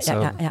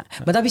 Ja.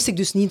 Maar dat wist ik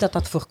dus niet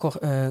dat voor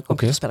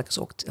computerspelletjes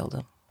ook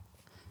telde.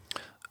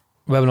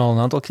 We hebben al een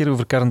aantal keer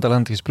over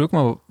kerntalenten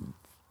gesproken, maar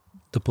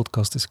de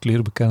podcast is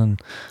kleur bekennen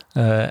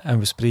en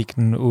we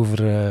spreken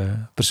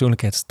over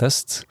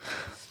persoonlijkheidstest.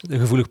 Een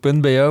gevoelig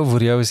punt bij jou.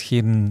 Voor jou is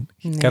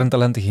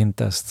kerntalenten geen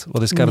test.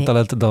 Wat is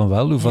kerntalenten dan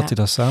wel? Hoe vat je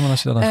dat samen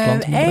als je dat aan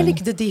klanten moet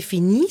eigenlijk de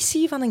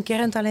definitie van een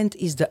kerntalent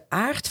is de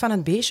aard van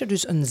het beestje,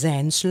 dus een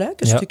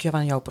zijnsluik, een stukje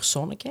van jouw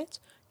persoonlijkheid,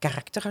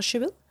 karakter als je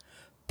wil,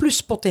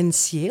 plus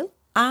potentieel,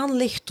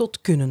 aanleg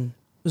tot kunnen.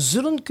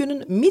 Zullen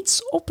kunnen,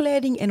 mits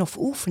opleiding en of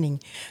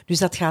oefening. Dus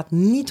dat gaat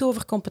niet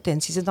over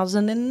competenties. En dat is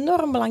een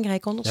enorm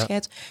belangrijk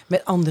onderscheid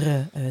met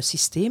andere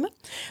systemen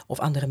of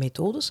andere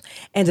methodes.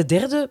 En de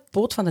derde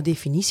poot van de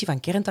definitie van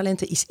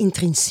kerntalenten is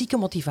intrinsieke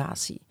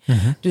motivatie.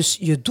 Mm-hmm. Dus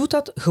je doet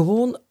dat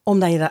gewoon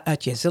omdat je dat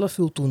uit jezelf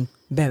wilt doen.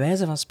 Bij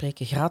wijze van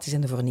spreken gratis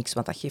en voor niks,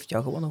 want dat geeft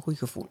jou gewoon een goed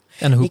gevoel.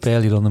 En hoe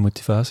peil je dan de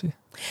motivatie?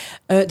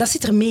 Dat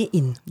zit er mee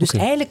in. Dus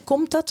eigenlijk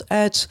komt dat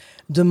uit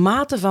de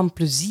mate van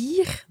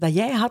plezier dat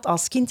jij had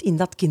als kind in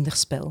dat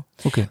kinderspel.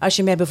 Als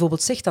je mij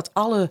bijvoorbeeld zegt dat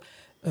alle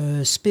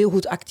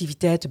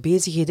speelgoedactiviteiten,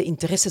 bezigheden,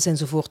 interesses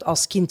enzovoort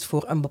als kind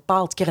voor een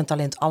bepaald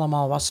kerntalent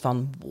allemaal was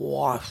van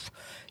wow,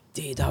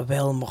 deed dat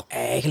wel, maar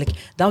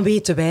eigenlijk... Dan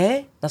weten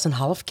wij, dat is een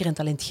half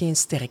kerntalent, geen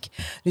sterk.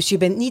 Dus je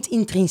bent niet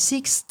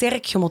intrinsiek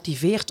sterk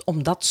gemotiveerd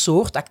om dat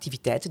soort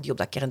activiteiten, die op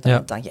dat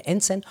kerntalent dan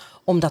geënt zijn,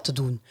 om dat te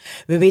doen.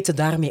 We weten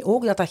daarmee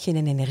ook dat dat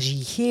geen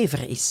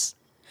energiegever is.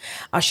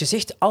 Als je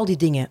zegt, al die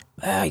dingen,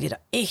 ik deed dat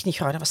echt niet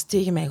graag, dat was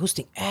tegen mijn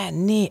goesting.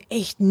 Nee,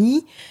 echt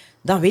niet.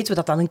 Dan weten we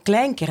dat dat een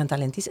klein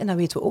kerntalent is en dan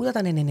weten we ook dat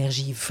dat een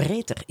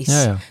energievreter is.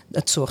 Ja.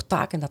 Het soort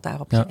taken dat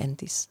daarop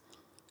geënt is.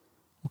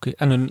 Oké,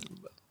 en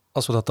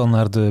als we dat dan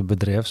naar de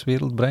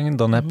bedrijfswereld brengen,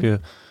 dan heb je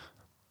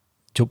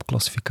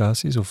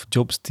jobclassificaties of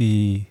jobs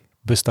die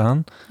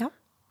bestaan,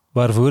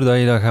 waarvoor dat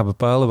je dan gaat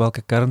bepalen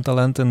welke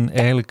kerntalenten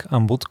eigenlijk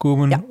aan bod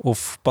komen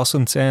of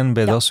passend zijn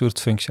bij dat soort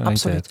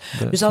functionaliteit.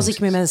 Dus als ik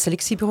met mijn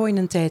selectiebureau in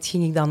een tijd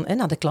ging ik dan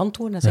naar de klant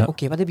toe en dan zei ik,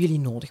 oké, wat hebben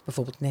jullie nodig?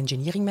 Bijvoorbeeld een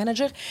engineering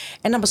manager.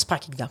 En dan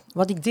besprak ik dat.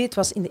 Wat ik deed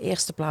was in de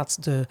eerste plaats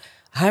de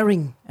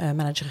hiring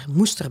manager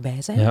moest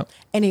erbij zijn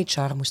en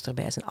HR moest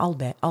erbij zijn,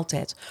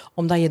 altijd.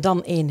 Omdat je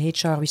dan,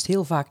 HR wist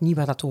heel vaak niet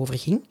waar dat over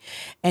ging.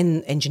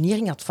 En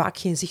engineering had vaak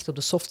geen zicht op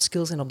de soft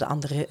skills en op de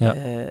andere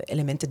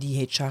elementen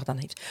die HR dan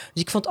heeft.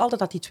 Dus ik vond altijd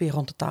dat die twee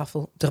rond de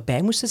tafel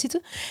erbij moesten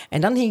zitten.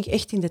 En dan ging ik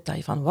echt in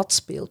detail van, wat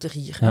speelt er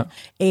hier? Ja.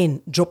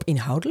 1, job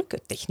inhoudelijk,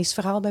 het technisch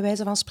verhaal bij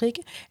wijze van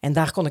spreken. En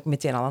daar kon ik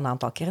meteen al een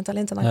aantal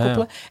kerntalenten aan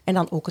koppelen. Ja. En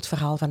dan ook het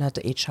verhaal vanuit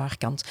de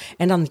HR-kant.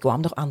 En dan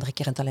kwamen er andere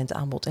kerntalenten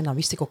aan bod. En dan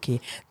wist ik, oké,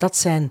 dat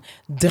zijn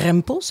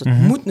drempels. Het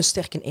moet een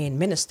sterke 1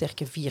 met een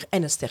sterke 4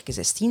 en een sterke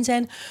 16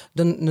 zijn.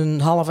 Een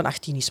halve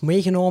 18 is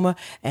meegenomen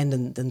en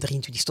de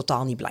 23 is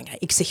totaal niet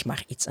belangrijk. Ik zeg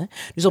maar iets. Hè.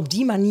 Dus op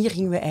die manier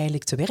gingen we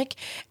eigenlijk te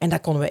werk. En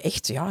dat konden we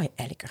echt,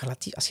 eigenlijk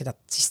relatief, als je dat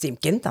systeem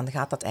kent, dan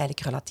gaat dat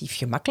eigenlijk relatief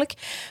gemakkelijk.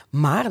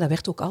 Maar dat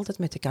werd ook altijd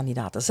met de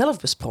kandidaten zelf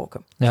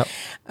besproken. Ja.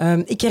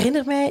 Ik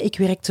herinner mij, ik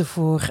werkte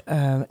voor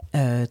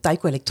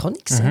Tyco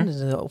Electronics,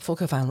 de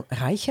opvolger van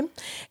Reichem.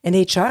 En de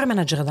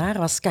HR-manager daar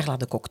was Carla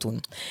de Kok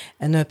toen.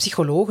 Een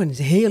psycholoog, een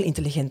heel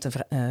intelligente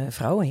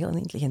vrouw, een heel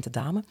intelligente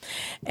dame.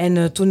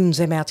 En toen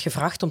zij mij had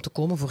gevraagd om te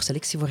komen voor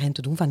selectie voor hen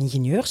te doen van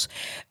ingenieurs,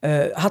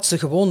 had ze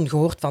gewoon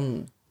gehoord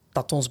van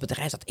dat ons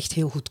bedrijf dat echt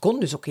heel goed kon.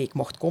 Dus oké, ik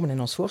mocht komen en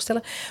ons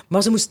voorstellen.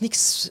 Maar ze moest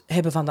niks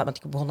hebben van dat, want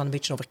ik begon dan een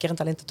beetje over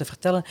kerntalenten te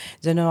vertellen.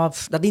 Ze zei,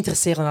 dat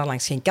interesseerde haar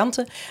langs geen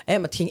kanten.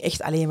 Maar het ging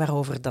echt alleen maar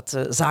over dat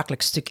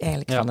zakelijk stuk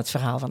eigenlijk van het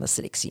verhaal van de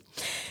selectie.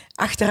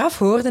 Achteraf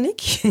hoorde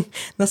ik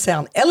dat zij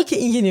aan elke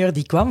ingenieur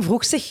die kwam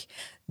vroeg, zeg,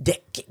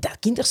 dat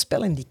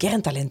kinderspel en die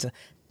kerntalenten,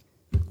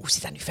 hoe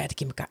zit dat nu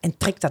feitelijk in elkaar? En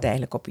trekt dat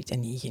eigenlijk op iets?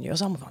 En die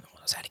ingenieurs allemaal van,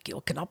 dat is eigenlijk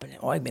heel knap.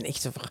 En, ik ben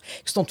echt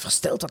ik stond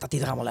versteld wat dat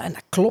die er allemaal uit. En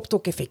dat klopt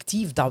ook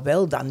effectief. Dat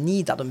wel, dat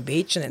niet, dat een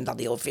beetje en dat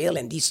heel veel.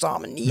 En die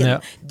samen niet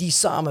en die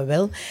samen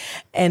wel.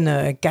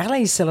 En Carla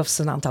is zelfs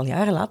een aantal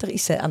jaren later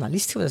is zij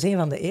analist geworden. Dat is een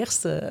van de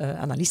eerste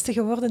analisten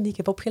geworden die ik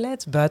heb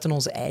opgeleid. Buiten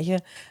onze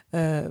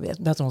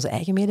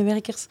eigen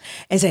medewerkers.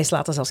 En zij is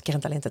later zelfs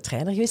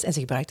kerntalententrainer geweest. En ze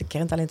gebruikt de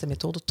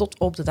kerntalentenmethode tot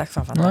op de dag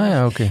van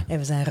vandaag. Okay. En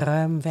we zijn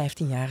ruim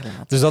 15 jaar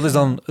later. Dus dat is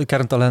dan...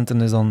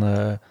 Kerntalenten is dan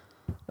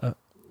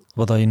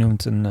wat dat je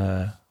noemt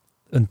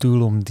een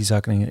tool om die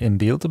zaken in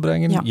beeld te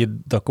brengen. Ja.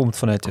 Dat komt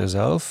vanuit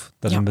jezelf.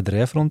 Daar is een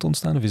bedrijf rond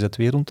ontstaan, of is dat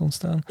 2 rond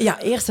ontstaan? Ja,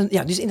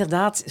 dus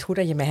inderdaad, het is goed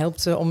dat je mij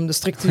helpt om de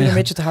structuur een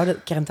beetje te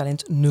houden.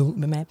 Kerntalent 0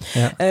 bij mij.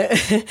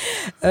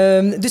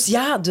 Ja. Dus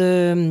ja,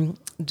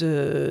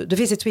 de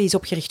VZ2 is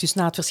opgericht dus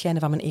na het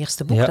verschijnen van mijn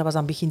eerste boek. Ja. Dat was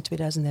dan begin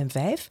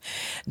 2005.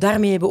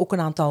 Daarmee hebben we ook een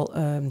aantal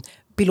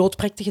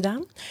pilootprojecten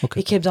gedaan.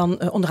 Okay. Ik heb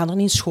dan onder andere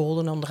in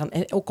scholen,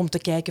 ook om te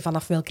kijken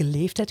vanaf welke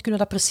leeftijd kunnen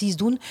we dat precies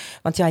doen.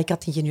 Want ik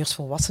had ingenieurs,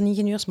 volwassen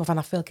ingenieurs, maar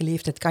vanaf welke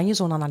leeftijd kan je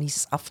zo'n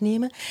analyses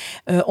afnemen?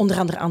 Onder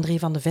andere André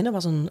van de Venne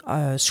was een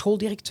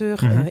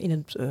schooldirecteur in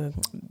het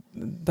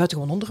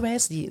buitengewoon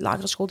onderwijs, die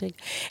lagere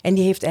schooldirecteur. En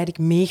die heeft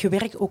eigenlijk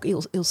meegewerkt, ook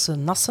Ilse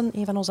Nassen,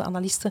 een van onze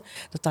analisten,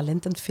 de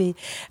talentenvee,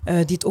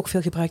 die het ook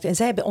veel gebruikte. En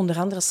zij hebben onder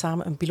andere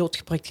samen een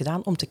pilootproject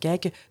gedaan om te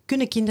kijken,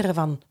 kunnen kinderen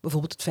van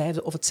bijvoorbeeld het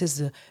 5e of het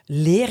 6e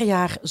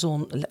leerjaar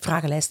zo'n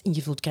vragenlijst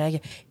ingevuld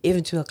krijgen,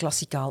 eventueel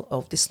klassikaal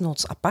of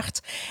desnoods apart.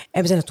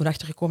 En we zijn er toen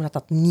achter gekomen dat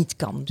dat niet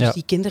kan. Dus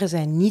die kinderen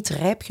zijn niet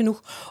rijp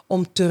genoeg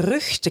om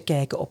terug te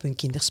kijken op hun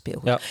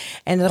kinderspeelgoed. Ja.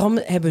 En daarom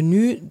hebben we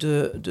nu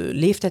de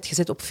leeftijd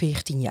gezet op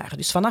 14 jaar.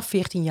 Dus vanaf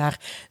 14 jaar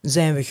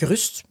zijn we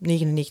gerust.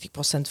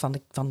 99%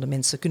 van de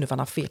mensen kunnen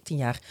vanaf 14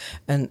 jaar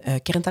een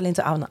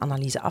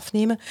kerntalentenanalyse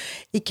afnemen.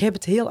 Ik heb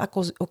het heel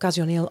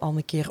occasioneel al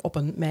een keer op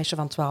een meisje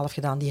van 12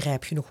 gedaan die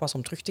rijp genoeg was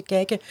om terug te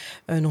kijken.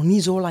 Nog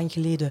niet zo lang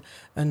geleden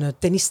een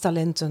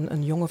tennistalent,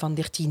 een jongen van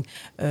 13,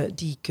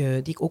 die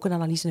ik ook een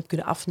analyse heb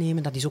kunnen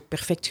afnemen. Dat is ook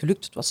perfect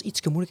gelukt. Het was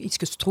iets moeilijk,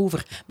 iets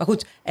stroever. Maar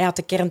goed, hij had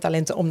de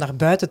kerntalenten om naar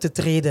buiten te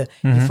treden.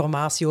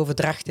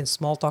 Informatieoverdracht en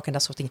smalltalk en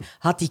dat soort dingen.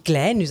 Had hij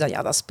klein, dus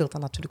dat speelt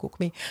dan natuurlijk ook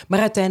mee. Maar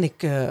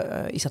uiteindelijk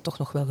is dat toch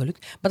nog wel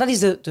gelukt. Maar dat is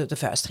de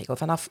vuistregel.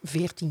 Vanaf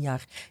 14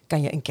 jaar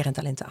kan je een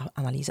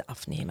kerntalentenanalyse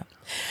afnemen.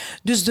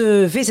 Dus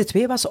de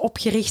VZ2 was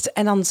opgericht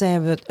en dan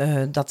zijn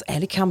we dat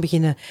eigenlijk gaan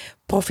beginnen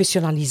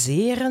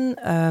professionaliseren.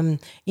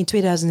 In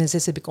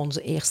 2006 heb ik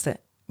onze eerste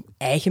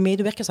eigen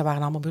medewerkers, dat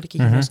waren allemaal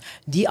burgeringenieurs,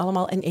 die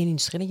allemaal en één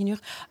industrieel ingenieur.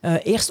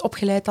 Eerst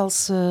opgeleid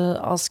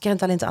als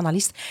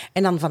kerntalentenanalist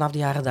en dan vanaf de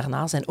jaren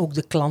daarna zijn ook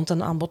de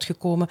klanten aan bod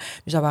gekomen.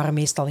 Dus dat waren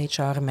meestal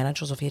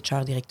HR-managers of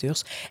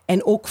HR-directeurs.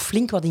 En ook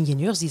flink wat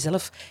ingenieurs die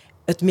zelf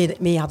het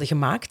mee hadden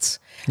gemaakt.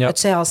 Ja. Het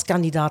zij als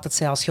kandidaat, het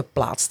zij als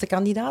geplaatste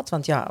kandidaat.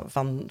 Want ja,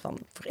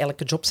 voor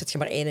elke job zet je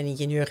maar één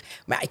ingenieur.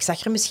 Maar ja, ik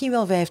zag er misschien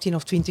wel 15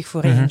 of 20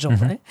 voor één job.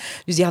 Hè.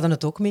 Dus die hadden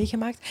het ook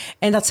meegemaakt.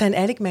 En dat zijn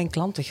eigenlijk mijn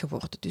klanten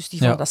geworden. Dus die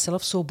vonden dat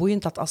zelf zo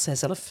boeiend dat als zij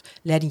zelf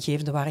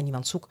leidinggevende waren en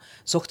iemand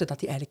zochten, dat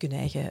die eigenlijk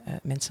hun eigen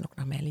mensen ook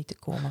naar mij lieten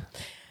komen.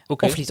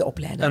 Of lieten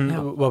opleiden.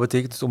 En wat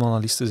betekent het om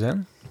analist te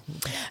zijn?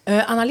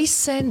 Analist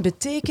zijn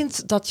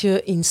betekent dat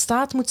je in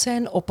staat moet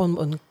zijn op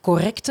een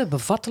correcte,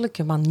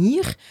 bevattelijke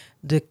manier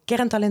de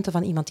kerntalenten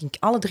van iemand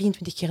alle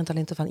 23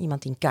 kerntalenten van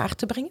iemand in kaart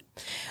te brengen.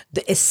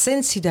 De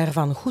essentie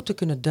daarvan goed te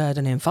kunnen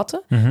duiden en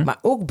vatten, maar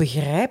ook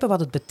begrijpen wat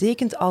het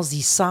betekent als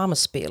die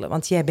samenspelen.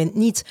 Want jij bent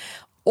niet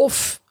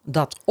of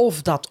dat,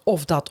 of dat,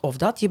 of dat, of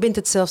dat. Je bent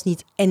het zelfs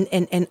niet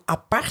en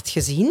apart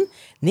gezien.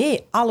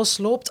 Nee, alles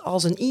loopt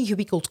als een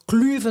ingewikkeld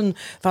kluwen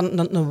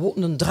van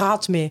een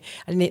draad mee,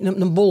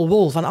 een bol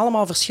wol van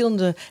allemaal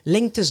verschillende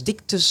lengtes,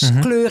 diktes,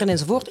 kleuren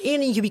enzovoort.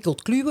 Eén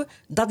ingewikkeld kluwen,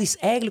 dat is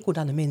eigenlijk hoe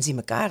dat een mens in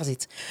elkaar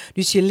zit.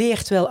 Dus je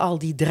leert wel al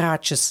die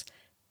draadjes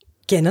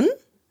kennen.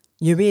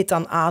 Je weet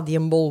dan, die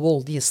bol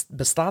wol die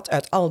bestaat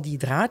uit al die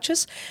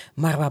draadjes.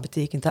 Maar wat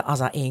betekent dat als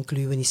dat één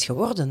kluwen is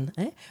geworden?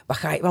 Hè?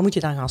 Wat moet je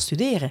dan gaan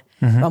studeren?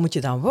 Wat moet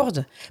je dan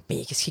worden? Ben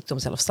je geschikt om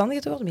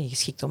zelfstandige te worden? Ben je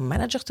geschikt om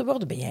manager te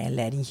worden? Ben jij een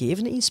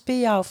leidinggevende in SP,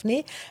 ja of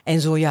nee?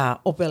 En zo ja,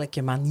 op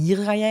welke manier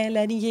ga jij een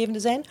leidinggevende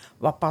zijn?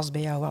 Wat past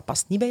bij jou, wat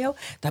past niet bij jou?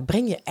 Dat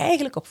breng je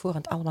eigenlijk op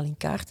voorhand allemaal in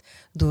kaart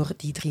door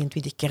die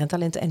 23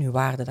 kerntalenten en uw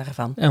waarde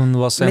daarvan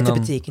met de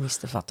betekenis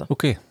te vatten.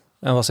 Oké.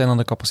 En wat zijn dan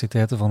de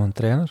capaciteiten van een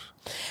trainer?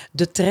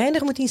 De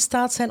trainer moet in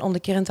staat zijn om de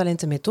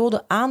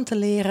kerntalentenmethode aan te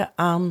leren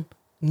aan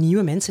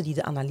nieuwe mensen die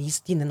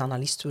een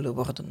analist willen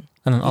worden.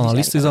 En een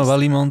analist is dan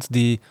wel iemand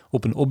die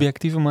op een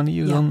objectieve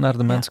manier dan naar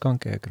de mens kan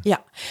kijken?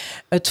 Ja.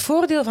 Het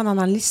voordeel van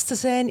analist te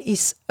zijn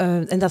is,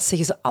 en dat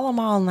zeggen ze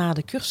allemaal na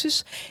de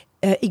cursus,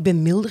 ik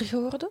ben milder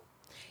geworden.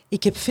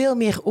 Ik heb veel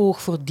meer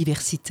oog voor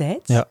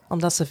diversiteit,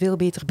 omdat ze veel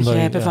beter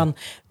begrijpen van,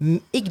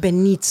 ik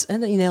ben niet...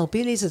 Hè, in NLP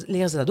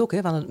leren ze dat ook,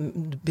 hè, van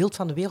het beeld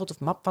van de wereld of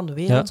map van de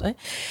wereld. Ja.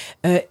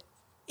 Hè.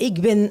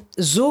 Ik ben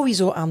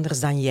sowieso anders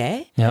dan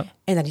jij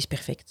en dat is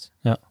perfect.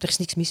 Ja. Er is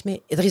niks mis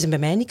mee. Er is bij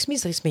mij niks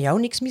mis, er is met jou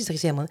niks mis, er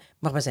is helemaal...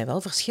 maar we zijn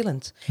wel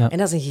verschillend. Ja. En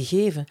dat is een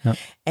gegeven. Ja.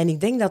 En ik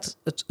denk dat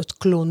het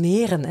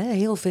kloneren,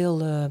 heel veel...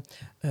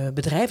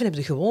 bedrijven hebben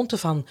de gewoonte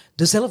van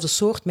dezelfde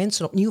soort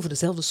mensen opnieuw voor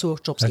dezelfde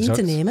soort jobs in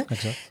te nemen.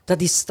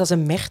 Dat is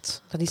een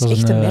merd. Dat is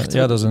echt een merd.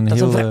 Ja, dat is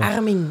een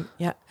verarming.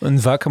 Ja.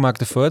 Een vaak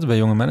gemaakte fout bij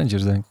jonge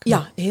managers, denk ik.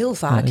 Ja, heel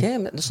vaak.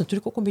 Hè. Dat is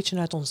natuurlijk ook een beetje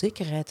uit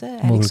onzekerheid. Hè.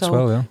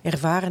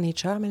 Ervaren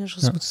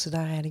HR-managers moeten ze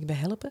daar eigenlijk bij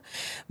helpen.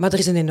 Maar er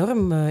is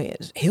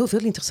heel veel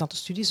interessante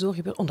studies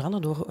doorgebeurd, onder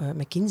andere door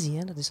McKinsey.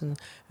 Hè. Dat is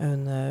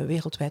een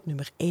wereldwijd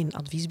nummer 1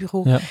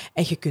 adviesbureau. Ja.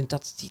 En je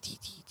kunt die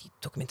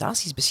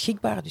documentatie is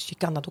beschikbaar, dus je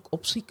kan dat ook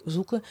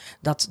opzoeken,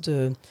 dat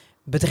de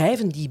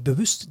bedrijven die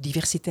bewust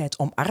diversiteit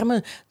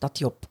omarmen, dat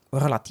die op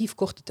relatief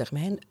korte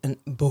termijn een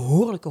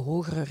behoorlijke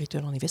hogere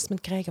return on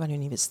investment krijgen van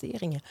hun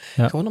investeringen.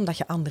 Ja. Gewoon omdat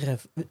je andere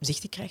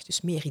zichten krijgt,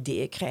 dus meer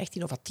ideeën krijgt,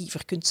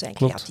 innovatiever kunt zijn,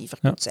 creatiever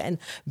kunt zijn,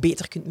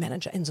 beter kunt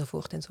managen,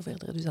 enzovoort,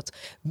 enzovoort. Dus dat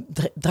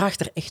draagt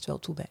er echt wel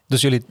toe bij.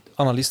 Dus jullie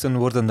analisten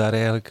worden daar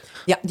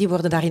eigenlijk... Ja, die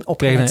worden daarin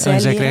opgeleid. Zij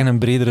krijgen een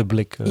bredere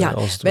blik,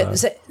 als het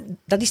ware.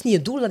 Dat is niet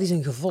het doel, dat is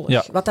een gevolg.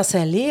 Ja. Wat dat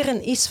zij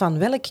leren is van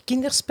welk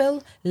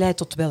kinderspel leidt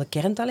tot welk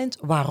kerntalent,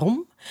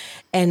 waarom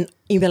en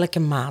in welke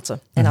mate.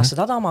 En als ze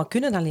dat allemaal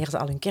kunnen, dan leren ze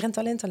al hun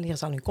kerntalent, dan leren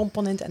ze al hun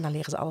componenten en dan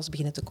leren ze alles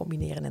beginnen te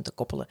combineren en te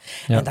koppelen.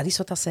 Ja. En dat is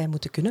wat dat zij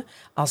moeten kunnen.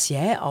 Als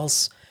jij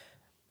als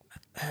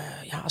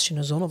je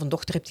een zoon of een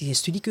dochter hebt die een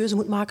studiekeuze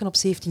moet maken op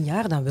 17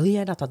 jaar, dan wil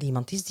jij dat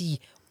iemand is die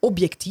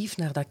objectief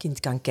naar dat kind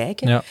kan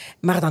kijken,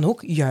 maar dan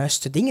ook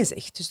juiste dingen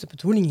zegt. Dus de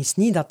bedoeling is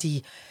niet dat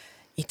die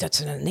uit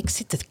zijn nek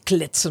zit te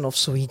kletsen of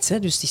zoiets. Hè.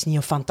 Dus het is niet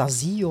een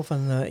fantasie of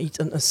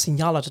een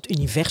signaal uit het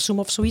universum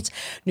of zoiets.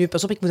 Nu,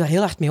 pas op, ik moet daar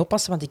heel hard mee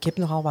oppassen, want ik heb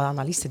nogal wat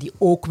analisten die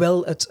ook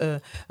wel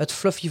het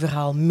fluffy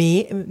verhaal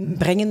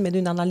meebrengen met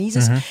hun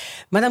analyses.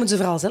 Maar dat moeten ze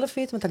vooral zelf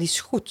weten, want dat is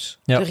goed.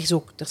 Ja.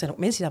 Er zijn ook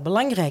mensen die dat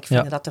belangrijk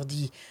vinden,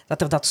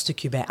 dat er dat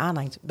stukje bij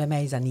aanhangt. Bij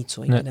mij is dat niet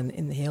zo. Ik ben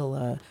een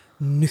heel...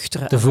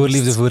 nuchtere de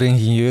voorliefde voor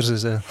ingenieurs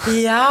is...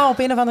 Ja, op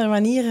een of andere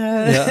manier.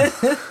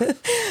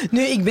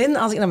 Nu,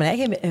 als ik naar mijn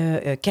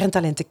eigen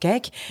kerntalenten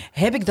kijk,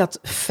 heb ik dat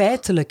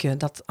feitelijke,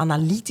 dat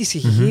analytische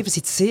gegeven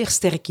zit zeer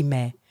sterk in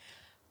mij.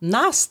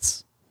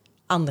 Naast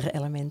andere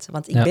elementen.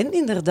 Want ik ben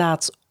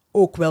inderdaad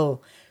ook wel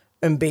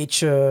een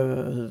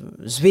beetje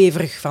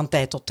zweverig van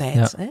tijd tot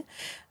tijd. Ja.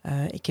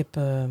 Hè. Ik heb...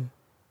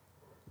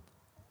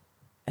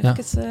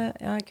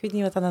 ik weet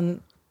niet wat dat dan...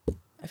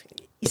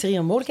 Is er hier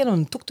een mogelijkheid om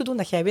een toek te doen,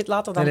 dat jij weet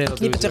later, dan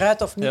knip het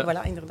eruit of niet? Ja.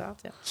 Voilà,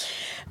 inderdaad.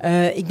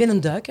 Ja. Ik ben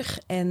een duiker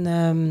en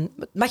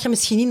het mag er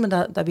misschien in, maar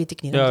dat weet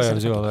ik niet. Ja,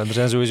 er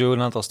zijn sowieso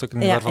een aantal stukken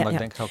waarvan ik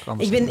denk, ga ik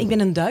anders ik ben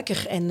een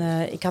duiker en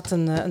ik had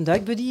een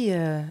duikbuddy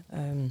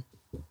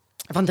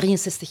van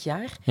 63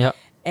 jaar. Ja.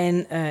 En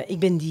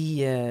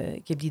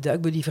ik heb die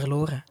duikbuddy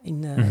verloren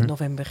in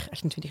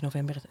 28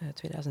 november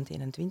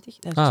 2021.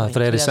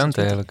 Vrij recent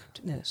eigenlijk.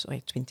 Nee,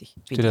 sorry, 20.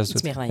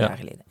 Iets meer dan een jaar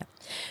geleden. Ja.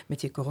 Met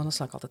die corona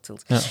sla ik altijd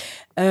tilt.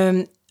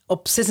 Ja.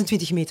 Op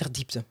 26 meter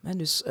diepte. Hè.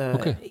 Dus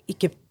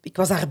ik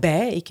was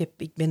daarbij.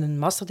 Ik ben een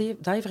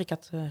masterdiver. Ik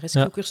had een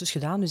rescue-cursus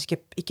gedaan. Dus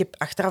ik heb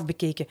achteraf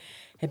bekeken,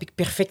 heb ik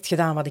perfect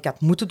gedaan wat ik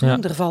had moeten doen. Ja.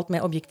 Er valt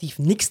mij objectief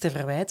niks te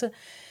verwijten.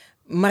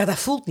 Maar dat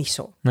voelt niet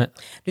zo. Nee.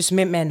 Dus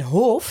met mijn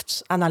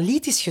hoofd,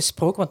 analytisch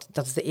gesproken, want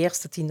dat is de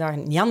eerste 10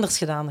 dagen niet anders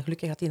gedaan.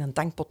 Gelukkig had hij in een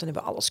tankpot en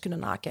hebben we alles kunnen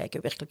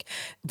nakijken.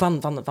 Werkelijk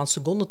van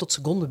seconde tot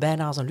seconde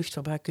bijna zijn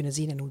luchtverbruik kunnen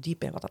zien en hoe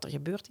diep en wat er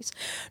gebeurd is.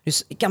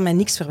 Dus ik kan mij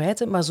niks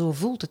verwijten, maar zo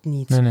voelt het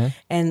niet. Nee.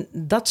 En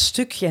dat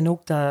stuk, en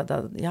ook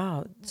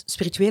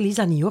spiritueel is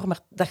dat niet hoor, maar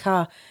dat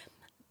gaat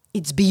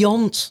iets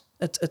beyond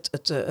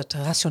het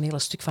rationele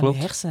stuk van je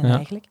hersenen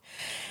eigenlijk.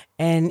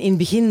 En in het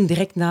begin,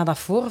 direct na dat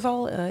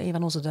voorval, een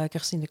van onze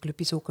duikers in de club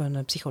is ook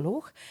een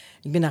psycholoog.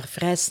 Ik ben daar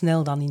vrij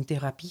snel dan in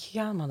therapie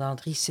gegaan, maar na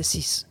 3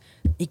 sessies,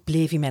 ik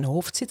bleef in mijn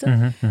hoofd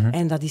zitten.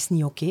 En dat is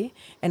niet oké.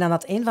 En dan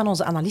had een van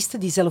onze analisten,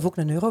 die zelf ook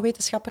een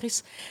neurowetenschapper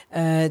is,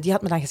 die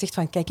had me dan gezegd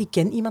van, kijk, ik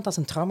ken iemand, dat is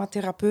een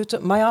traumatherapeute,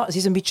 maar ja, ze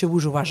is een beetje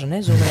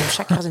woezoewagen, zo met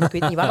chakras en ik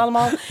weet niet wat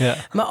allemaal. Ja.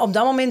 Maar op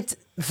dat moment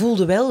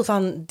voelde wel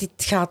van, dit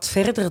gaat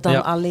verder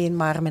dan alleen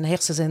maar mijn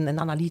hersens en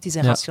analytisch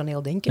en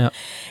rationeel denken. Ja.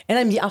 En dan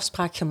heb ik die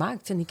afspraak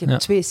gemaakt en ik heb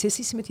 2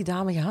 sessies met die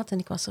dame gehad en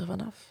ik was er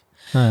vanaf.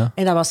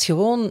 En dat was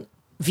gewoon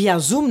via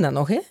Zoom dan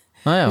nog, hè.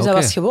 Dus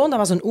dat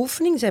was een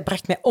oefening. Zij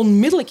bracht mij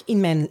onmiddellijk in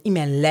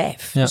mijn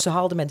lijf. Ja. Dus ze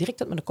haalde mij direct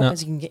uit mijn kop en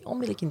ze ging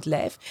onmiddellijk in het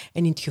lijf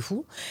en in het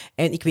gevoel.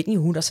 En ik weet niet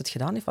hoe dat ze het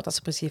gedaan heeft, wat dat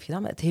ze precies heeft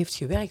gedaan, maar het heeft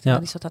gewerkt. En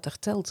dat is wat dat er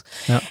telt.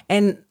 Ja.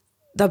 En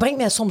dat brengt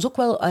mij soms ook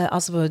wel,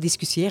 als we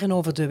discussiëren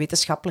over de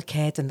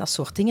wetenschappelijkheid en dat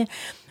soort dingen.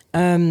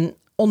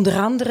 Onder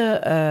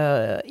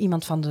andere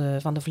iemand van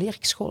de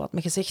Vleerikschool had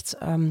me gezegd,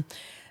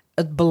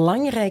 het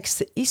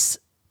belangrijkste is,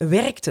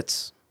 werkt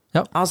het?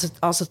 Ja.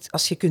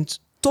 Als je kunt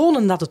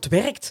tonen dat het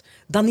werkt,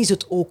 dan is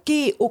het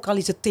oké, ook al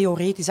is het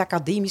theoretisch,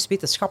 academisch,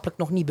 wetenschappelijk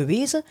nog niet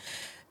bewezen.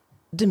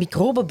 De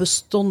microben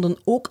bestonden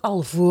ook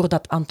al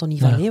voordat Antonie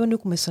van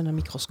Leeuwenhoek met zijn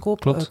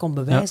microscoop kon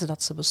bewijzen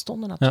dat ze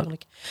bestonden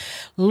natuurlijk.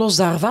 Ja. Los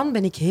daarvan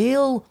ben ik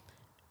heel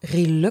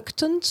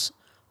reluctant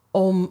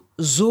om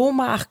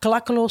zomaar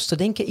klakkeloos te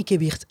denken, ik heb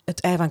hier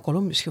het ei van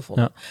Columbus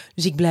gevonden. Ja.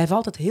 Dus ik blijf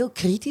altijd heel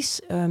kritisch.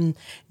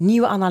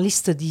 Nieuwe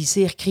analisten die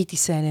zeer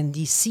kritisch zijn en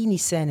die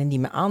cynisch zijn en die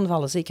me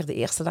aanvallen, zeker de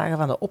eerste dagen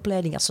van de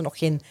opleiding, als ze nog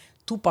geen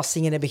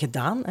toepassingen hebben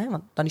gedaan,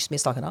 want dan is het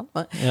meestal gedaan,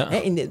 maar,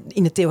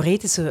 in het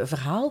theoretische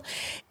verhaal.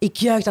 Ik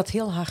juich dat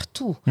heel hard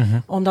toe.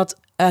 Omdat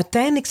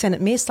uiteindelijk zijn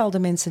het meestal de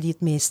mensen die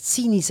het meest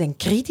cynisch en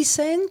kritisch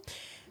zijn,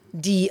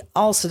 die,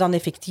 als ze dan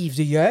effectief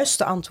de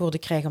juiste antwoorden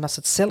krijgen, omdat ze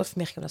het zelf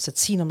merken, omdat ze het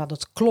zien, omdat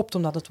het klopt,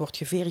 omdat het wordt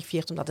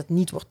geverifieerd, omdat het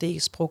niet wordt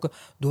tegensproken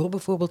door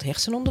bijvoorbeeld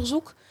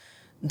hersenonderzoek,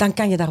 dan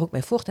kan je daar ook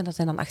mee voort. En dat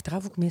zijn dan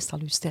achteraf ook meestal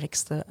uw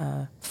sterkste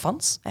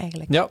fans,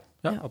 eigenlijk. Ja,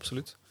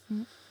 absoluut.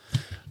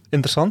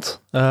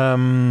 Interessant.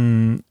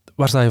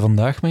 Waar sta je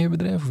vandaag met je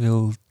bedrijf?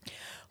 Hoeveel...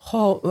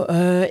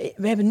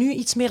 we hebben nu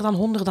iets meer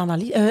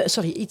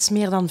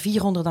dan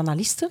 400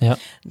 analisten. Ja.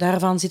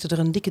 Daarvan zitten er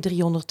een dikke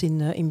 300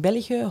 in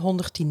België,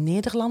 100 in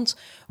Nederland.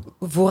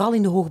 Wie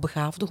in de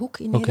hoogbegaafde hoek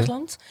in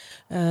Nederland.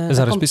 Is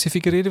daar een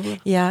specifieke reden voor?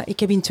 Ja, ik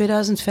heb in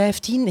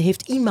 2015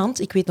 heeft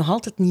iemand, ik weet nog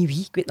altijd niet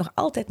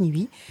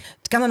wie.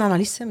 Het kan een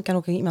analist zijn, het kan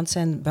ook iemand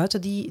zijn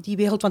buiten die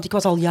wereld, want ik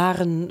was al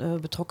jaren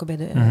betrokken bij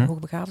de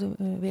hoogbegaafde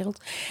wereld.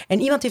 En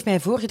iemand heeft mij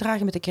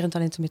voorgedragen met de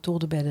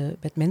kerntalentenmethode bij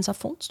het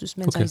Mensa-fonds. Dus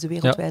Mensa is de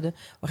wereldwijde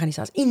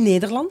organisatie in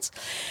Nederland.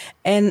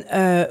 En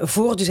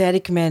voor dus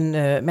eigenlijk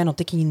mijn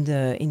ontdekking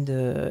in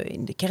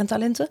de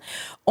kerntalenten.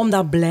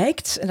 Omdat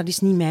blijkt, en dat is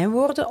niet mijn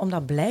woorden,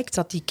 omdat blijkt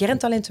dat die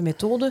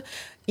kerntalentenmethode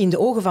in de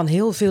ogen van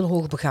heel veel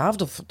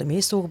hoogbegaafden, of de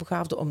meeste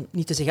hoogbegaafden, om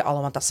niet te zeggen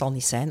alle, want dat zal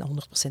niet zijn,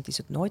 100% is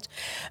het nooit.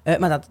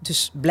 Maar dat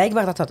dus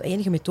blijkbaar dat de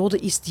enige methode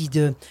is die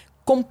de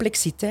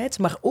complexiteit,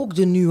 maar ook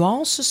de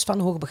nuances van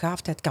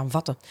hoogbegaafdheid kan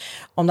vatten.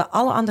 Omdat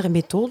alle andere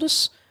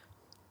methodes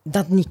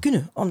dat niet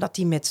kunnen, omdat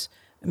die met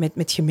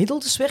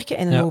gemiddeldes werken.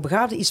 En een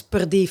hoogbegaafde is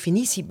per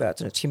definitie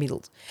buiten het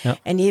gemiddeld. Ja.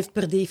 En die heeft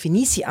per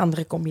definitie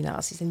andere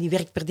combinaties. En die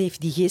werkt per definitie,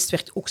 die geest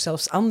werkt ook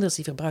zelfs anders.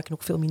 Die verbruiken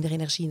ook veel minder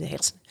energie in de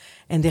hersenen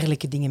en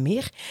dergelijke dingen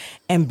meer.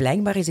 En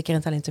blijkbaar is de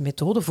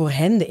kerntalentenmethode voor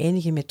hen de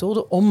enige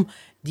methode om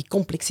die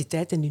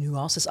complexiteit en die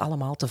nuances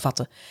allemaal te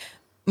vatten.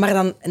 Maar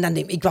dan,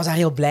 ik was daar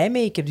heel blij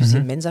mee. Ik heb dus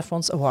die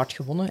Mensa-fonds Award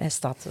gewonnen. Hij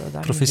staat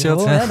daar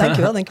Proficiat, in het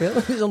bureau. Dankjewel.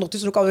 Dat is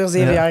ondertussen ook alweer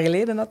 7 jaar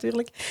geleden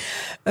natuurlijk.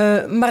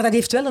 Maar dat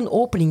heeft wel een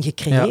opening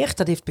gecreëerd. Ja.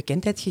 Dat heeft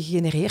bekendheid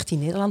gegenereerd in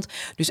Nederland.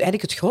 Dus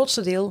eigenlijk het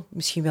grootste deel,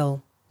 misschien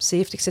wel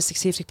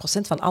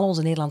 60-70% van al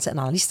onze Nederlandse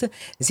analisten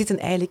zitten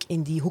eigenlijk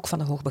in die hoek van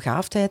de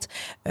hoogbegaafdheid.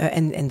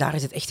 En daar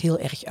is het echt heel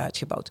erg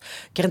uitgebouwd.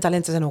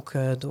 Kerntalenten zijn ook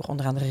door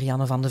onder andere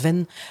Rianne van de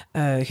Ven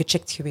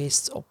gecheckt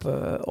geweest op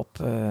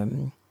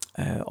hun...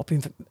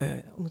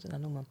 hoe moet je dat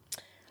noemen?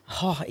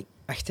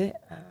 Wacht, hè.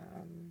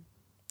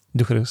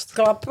 Doe gerust.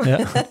 Klap. Ja.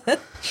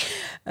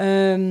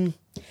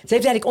 Ze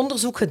heeft eigenlijk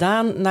onderzoek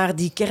gedaan naar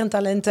die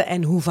kerntalenten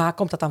en hoe vaak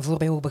komt dat dan voor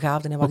bij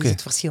hoogbegaafden en wat is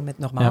het verschil met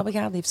normaal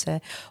begaafden. Heeft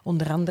zij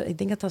onder andere, ik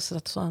denk dat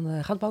ze aan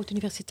de Radboud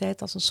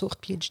Universiteit als een soort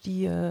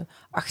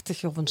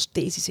PhD-achtig of een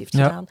thesis heeft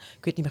gedaan.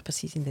 Ik weet niet meer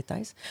precies in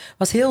details.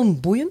 Was heel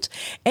boeiend.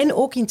 En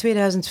ook in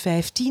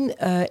 2015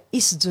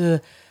 is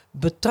de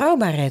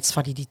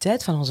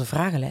betrouwbaarheidsvaliditeit van onze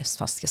vragenlijst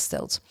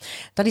vastgesteld.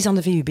 Dat is aan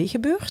de VUB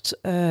gebeurd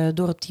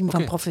door het team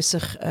van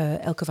professor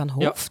Elke van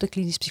Hoof, de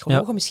klinisch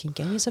psychologe. Ja. Misschien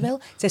ken je ze wel.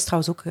 Zij is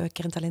trouwens ook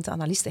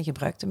kerntalentenanalist en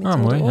gebruikt de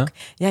methode ook.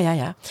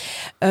 Ja.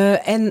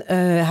 En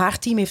haar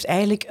team heeft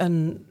eigenlijk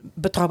een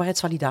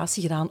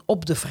betrouwbaarheidsvalidatie gedaan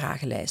op de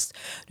vragenlijst.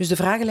 Dus de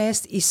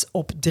vragenlijst is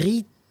op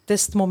 3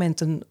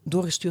 testmomenten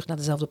doorgestuurd naar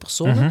dezelfde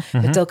personen,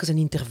 met telkens een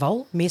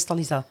interval. Meestal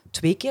is dat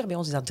 2 keer, bij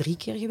ons is dat 3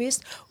 keer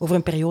geweest, over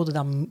een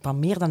periode van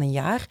meer dan een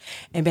jaar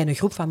en bij een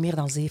groep van meer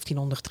dan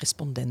 1700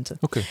 respondenten.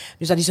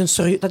 Dus dat is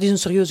een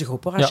serieuze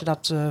groep, hoor, als je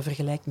dat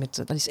vergelijkt met...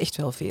 Dat is echt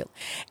wel veel.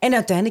 En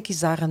uiteindelijk is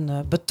daar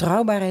een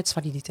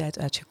betrouwbaarheidsvaliditeit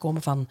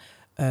uitgekomen van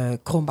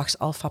Kronbachs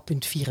Alpha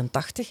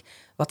 .84,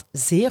 wat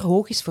zeer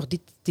hoog is voor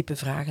dit type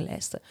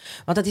vragenlijsten.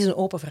 Want dat is een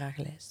open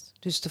vragenlijst.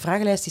 Dus de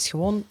vragenlijst is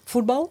gewoon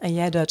voetbal en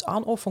jij duidt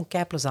aan, vond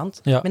kei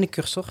plezant, met een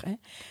cursor. Hè.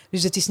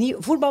 Dus het is niet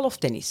voetbal of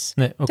tennis.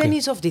 Nee,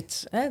 tennis of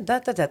dit. Hè.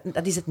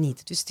 Dat is het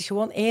niet. Dus het is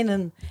gewoon één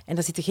en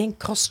daar zitten geen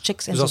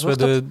cross-checks en dus als we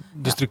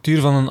de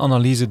structuur van een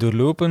analyse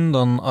doorlopen,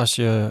 dan als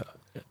je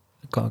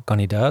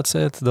kandidaat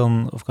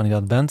bent, of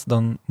kandidaat bent,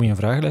 dan moet je een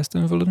vragenlijst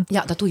invullen.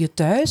 Ja, dat doe je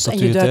thuis. En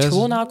je duidt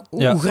gewoon aan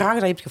hoe graag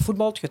dat je hebt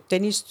gevoetbald,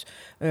 getennist,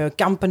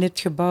 kampen hebt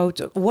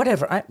gebouwd,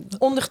 whatever.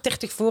 Onder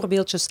 30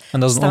 voorbeeldjes staan. En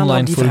dat is een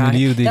online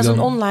formulier? Dat is een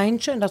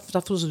online'tje en dat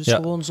voelen ze dus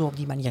gewoon zo op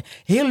die manier.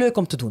 Heel leuk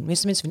om te doen. De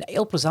meeste mensen vinden het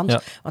heel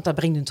plezant, want dat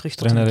brengt hen terug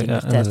tot een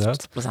kindertijd,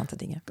 tot plezante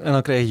dingen. En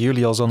dan krijgen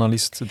jullie als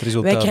analist het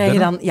resultaat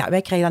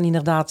wij krijgen dan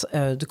inderdaad...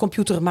 de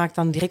computer maakt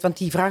dan direct... Want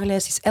die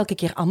vragenlijst is elke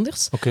keer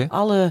anders.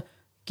 Alle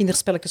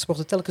kinderspelletjes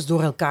worden telkens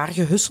door elkaar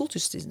gehusseld,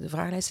 dus de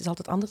vragenlijst is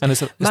altijd anders. En is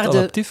het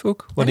adaptief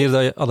ook?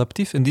 Wanneer je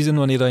adaptief, in die zin,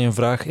 wanneer je een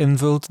vraag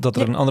invult, dat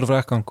er een andere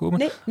vraag kan komen?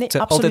 Nee, het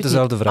zijn altijd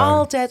dezelfde vragen?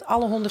 Altijd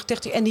alle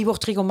 130. En die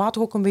wordt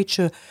regelmatig ook een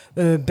beetje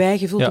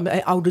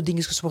bijgevuld. Oude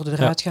dingetjes worden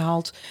eruit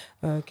gehaald.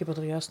 Ik heb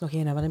er juist nog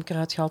één. Wat heb ik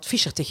eruit gehaald?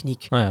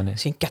 Fischertechniek.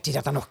 Misschien Kat die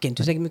dat dan nog kent.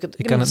 Dus ik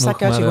heb het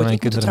zak uitgegooid.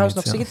 Ik moet het trouwens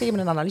nog zeggen tegen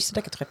mijn analisten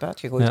dat ik het er heb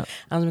uitgegooid. Anders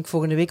heb ik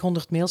volgende week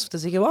 100 mails te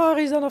zeggen,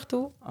 waar is dat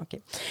naartoe?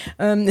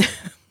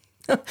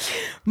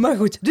 Maar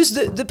goed, dus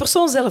de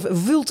persoon zelf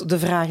vult de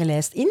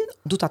vragenlijst in,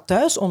 doet dat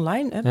thuis,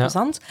 online,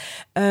 plezant,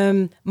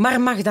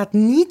 maar mag dat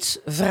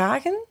niet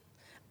vragen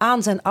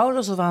aan zijn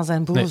ouders of aan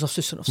zijn broers of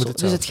zussen of zo.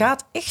 Dus het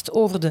gaat echt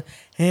over de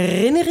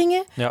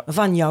herinneringen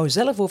van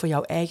jouzelf, over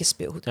jouw eigen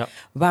speelgoed. Ja.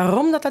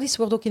 Waarom dat is,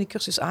 wordt ook in de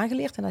cursus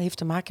aangeleerd en dat heeft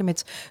te maken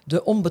met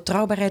de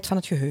onbetrouwbaarheid van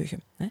het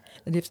geheugen.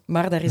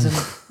 Maar daar is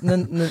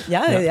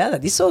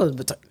dat is zo.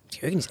 Het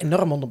geheugen is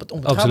enorm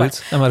onbetrouwbaar.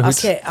 Absoluut. Ja, maar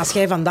goed. Als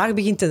jij vandaag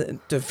begint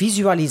te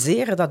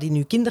visualiseren dat in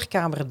je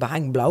kinderkamer het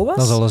behang blauw was,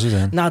 dat zal zo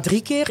zijn. Na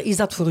 3 keer is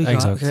dat voor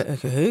je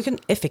geheugen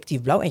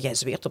effectief blauw en jij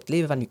zweert op het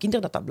leven van je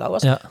kinderen dat blauw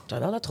was,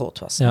 terwijl dat rood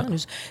was. Ja.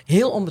 Dus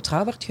heel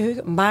onbetrouwbaar het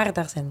geheugen, maar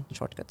daar zijn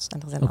shortcuts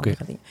en er zijn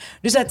andere dingen.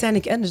 Dus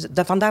uiteindelijk,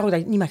 vandaar ook dat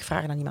je het niet mag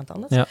vragen aan iemand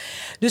anders. Ja.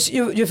 Dus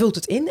je vult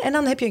het in en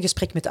dan heb je een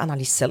gesprek met de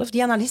analist zelf.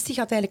 Die analist die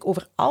gaat eigenlijk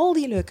over al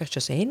die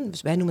leukertjes heen.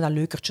 Dus wij noemen dat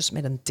leukertjes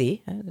met een T.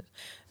 Hè.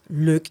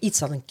 Leuk, iets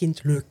dat een kind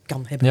leuk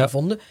kan hebben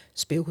gevonden.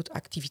 Speelgoed,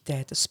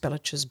 activiteiten,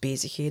 spelletjes,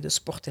 bezigheden,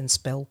 sport en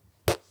spel.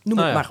 Noem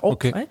het maar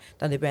op. Hè.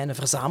 Dan hebben wij een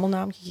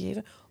verzamelnaam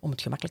gegeven om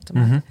het gemakkelijk te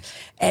maken.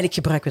 Eigenlijk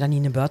gebruiken we dat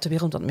niet in de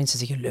buitenwereld, want mensen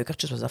zeggen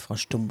leukertjes, was dat voor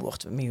een stom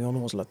woord. Met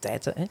onnozele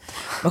tijden. Hè.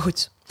 Maar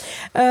goed.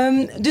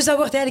 Dus dat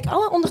wordt eigenlijk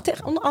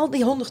al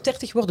die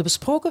 130 worden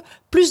besproken,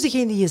 plus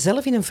degene die je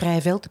zelf in een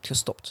vrij veld hebt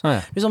gestopt.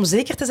 Dus om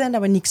zeker te zijn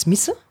dat we niks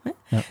missen,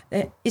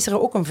 is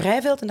er ook een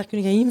vrij veld en daar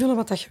kun je invullen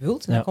wat dat je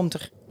wilt. En dan komt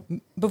er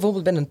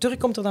bijvoorbeeld bij een Turk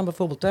komt er dan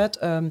bijvoorbeeld uit.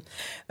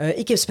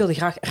 Ik speelde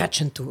graag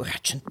Ratchen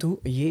toe.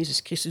 Jezus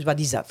Christus, wat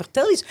is dat?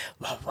 Vertel eens,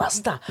 wat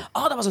was dat?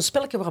 Dat was een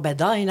spelletje waarbij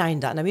dat en dat en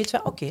dat. En dan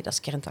weten we, dat is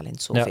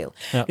kerntalent, zoveel.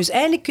 Ja. Dus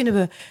eigenlijk kunnen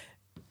we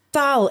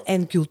taal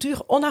en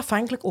cultuur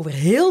onafhankelijk over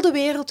heel de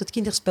wereld het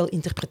kinderspel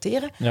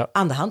interpreteren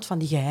aan de hand van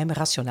die geheime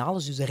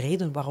rationales, dus de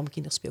reden waarom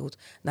kinderspeelgoed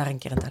naar een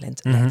kerntalent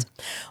leidt.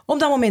 Op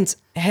dat moment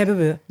hebben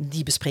we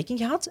die bespreking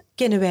gehad,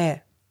 kennen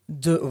wij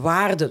de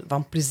waarde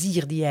van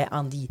plezier die jij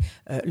aan die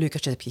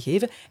leukertjes hebt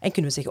gegeven. En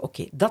kunnen we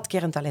zeggen, dat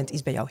kerntalent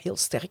is bij jou heel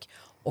sterk,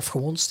 of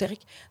gewoon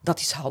sterk. Dat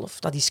is half,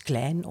 dat is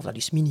klein, of dat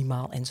is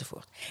minimaal,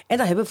 enzovoort. En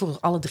dat hebben we voor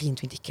alle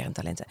 23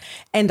 kerntalenten.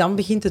 En dan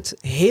begint het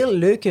heel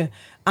leuke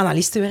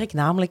analistenwerk,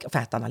 namelijk,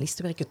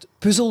 het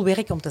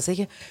puzzelwerk, om te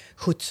zeggen,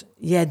 goed,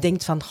 jij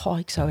denkt van,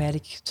 zou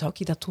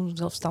ik dat doen,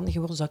 zelfstandig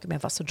worden, zou ik mijn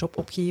vaste job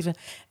opgeven,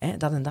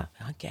 dat en dat.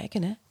 We gaan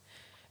kijken,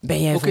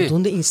 Ben jij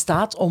voldoende in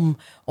staat om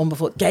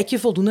bijvoorbeeld... Kijk je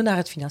voldoende naar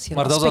het financiële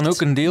aspect? Maar dat is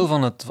dan ook een deel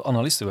van het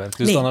analistenwerk?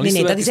 Dus nee, nee,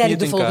 dat is eigenlijk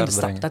de volgende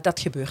stap. Dat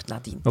gebeurt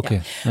nadien.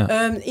 Okay,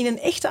 ja. In een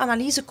echte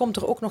analyse komt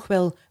er ook nog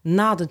wel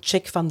na de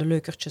check van de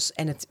leukertjes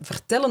en het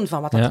vertellen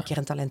van wat die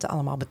kerntalenten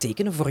allemaal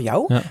betekenen voor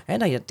jou,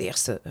 dat je het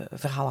eerste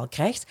verhaal al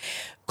krijgt,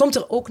 komt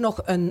er ook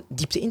nog een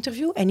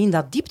diepte-interview. En in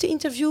dat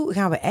diepte-interview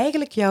gaan we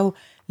eigenlijk jouw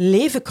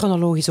leven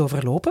chronologisch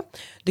overlopen.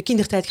 De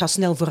kindertijd gaat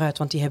snel vooruit,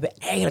 want die hebben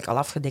we eigenlijk al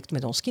afgedekt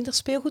met ons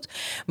kinderspeelgoed.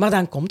 Maar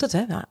dan komt het.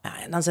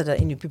 Dan zijn ze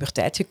in je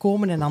puberteit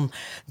gekomen en dan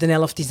de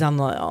helft is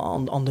dan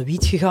aan de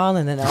wiet gegaan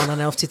en de andere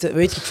helft zitten,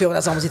 weet ik veel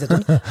wat ze allemaal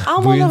zitten doen.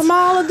 Allemaal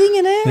normale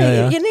dingen, hè?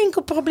 Ja. Geen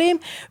enkel probleem.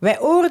 Wij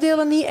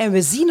oordelen niet en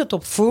we zien het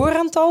op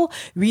voorhand al,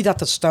 wie dat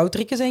de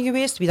stoutrikken zijn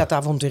geweest, wie dat de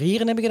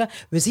avonturieren hebben gedaan.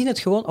 We zien het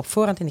gewoon op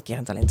voorhand in de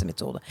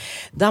kerntalentenmethode.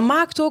 Dat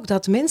maakt ook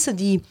dat mensen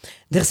die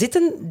er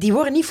zitten, die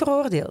worden niet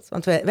veroordeeld.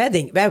 Want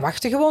wij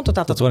wachten gewoon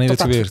totdat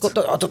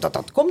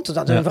dat komt,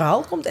 totdat er een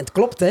verhaal komt. En het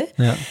klopt, hè.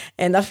 Ja.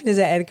 En dat vinden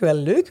zij eigenlijk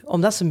wel leuk,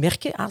 omdat ze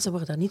merken, ze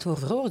worden daar niet voor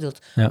veroordeeld.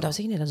 Ja. Dat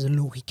zeggen, dat is de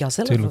logica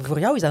zelf. Tuurlijk. Voor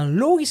jou is dat een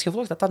logisch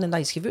gevolg dat en dat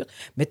is gebeurd.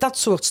 Met dat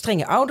soort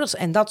strenge ouders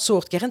en dat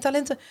soort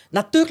kerntalenten.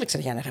 Natuurlijk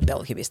zijn jij een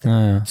rebel geweest.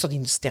 Het staat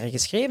in de sterren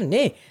geschreven.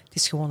 Nee, het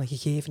is gewoon een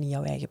gegeven in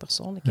jouw eigen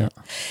persoonlijkheid.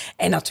 Ja.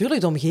 En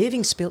natuurlijk, de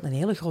omgeving speelt een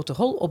hele grote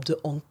rol op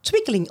de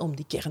ontwikkeling om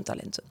die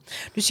kerntalenten.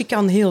 Dus je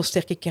kan heel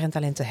sterke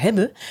kerntalenten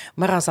hebben,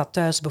 maar als dat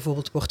thuis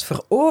bijvoorbeeld wordt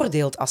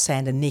veroordeeld als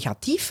zijnde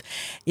negatief,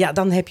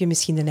 dan heb je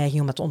misschien de neiging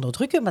om dat te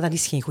onderdrukken, maar dat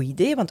is geen goed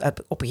idee, want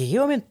op een gegeven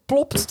moment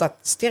plopt dat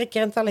sterke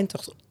kerntalent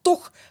er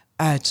toch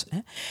uit.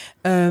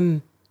 Hè.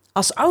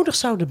 Als ouders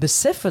zouden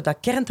beseffen dat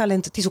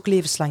kerntalenten, het is ook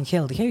levenslang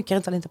geldig, hè? Je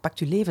kerntalenten pakt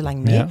je leven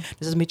lang mee. Dus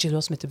dat is een beetje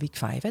zoals met de Big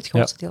Five. Hè? Het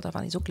grootste deel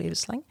daarvan is ook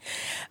levenslang.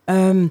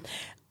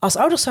 Als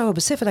ouders zouden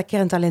beseffen dat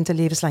kerntalenten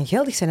levenslang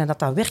geldig zijn en dat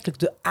dat werkelijk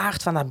de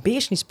aard van dat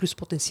beestje is, plus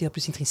potentieel,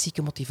 plus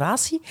intrinsieke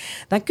motivatie,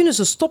 dan kunnen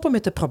ze stoppen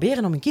met te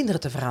proberen om hun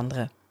kinderen te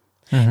veranderen.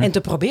 Mm-hmm. En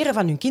te proberen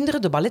van hun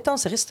kinderen de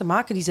balletdanseres te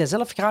maken die zij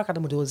zelf graag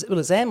hadden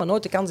willen zijn, maar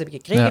nooit de kans hebben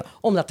gekregen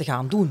om dat te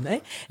gaan doen. Hè.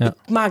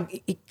 Ja.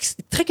 Ik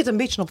trek het een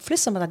beetje op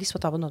flessen, maar dat is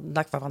wat we de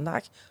dag van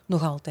vandaag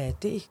nog altijd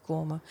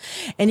tegenkomen.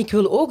 En ik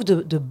wil ook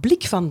de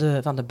blik van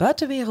de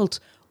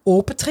buitenwereld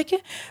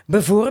opentrekken.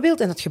 Bijvoorbeeld,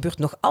 en dat gebeurt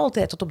nog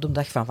altijd tot op de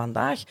dag van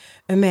vandaag,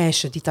 een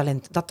meisje die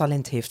dat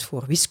talent heeft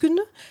voor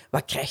wiskunde.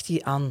 Wat krijgt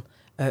hij aan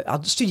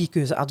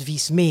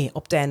studiekeuzeadvies mee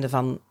op het einde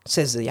van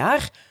het 6e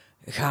jaar?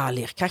 Ga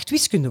leerkracht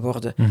wiskunde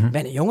worden. Mm-hmm.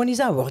 Bij een jongen is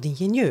dat, word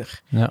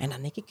ingenieur. Ja. En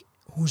dan denk ik,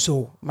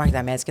 hoezo mag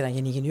dat meisje dan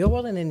geen ingenieur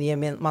worden en die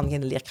man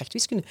geen leerkracht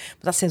wiskunde? Maar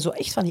dat zijn zo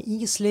echt van die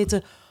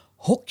ingesleten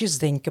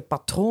hokjesdenken,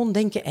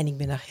 patroondenken en ik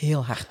ben daar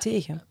heel hard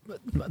tegen.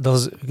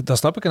 Dat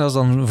snap ik en dat is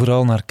dan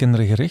vooral naar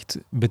kinderen gericht.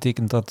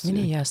 Betekent dat...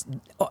 Nee, juist.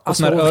 Als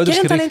we over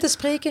kerntalenten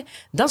spreken,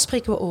 dan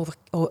spreken we over...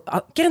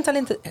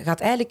 Kerntalenten gaat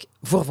eigenlijk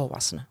voor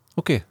volwassenen.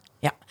 Oké.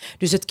 Ja,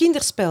 dus het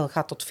kinderspel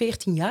gaat tot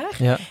 14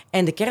 jaar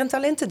en de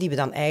kerntalenten die we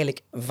dan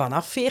eigenlijk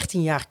vanaf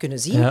 14 jaar kunnen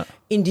zien,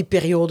 in die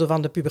periode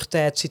van de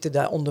puberteit zitten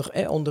daar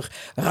onder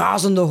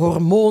razende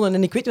hormonen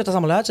en ik weet niet wat dat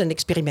allemaal uit zijn,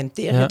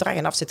 experimenteren gedrag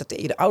en afzetten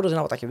tegen de ouders en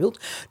al wat je wilt.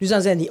 Dus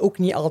dan zijn die ook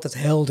niet altijd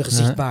helder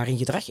zichtbaar in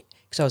gedrag.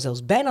 Ik zou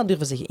zelfs bijna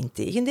durven zeggen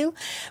integendeel.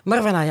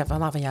 Maar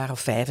vanaf een jaar of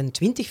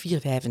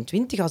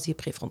 25, als die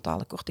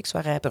prefrontale cortex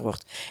wat rijper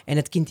wordt en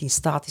het kind in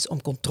staat is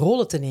om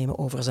controle te nemen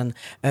over zijn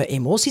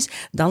emoties,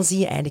 dan zie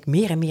je eigenlijk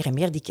meer en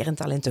meer die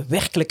kerntalenten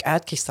werkelijk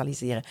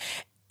uitkristalliseren.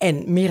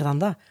 En meer dan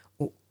dat,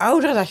 hoe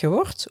ouder dat je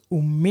wordt,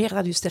 hoe meer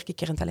dat je sterke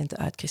kerntalenten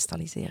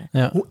uitkristalliseren.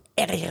 Ja. Hoe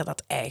erger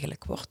dat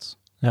eigenlijk wordt.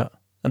 Ja.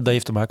 En dat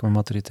heeft te maken met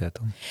maturiteit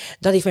dan?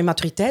 Dat heeft met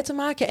maturiteit te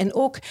maken en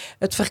ook,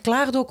 het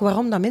verklaart ook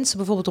waarom dat mensen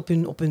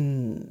bijvoorbeeld op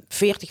hun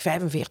 40,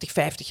 45,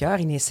 50 jaar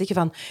ineens zeggen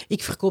van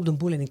ik verkoop de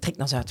boel en ik trek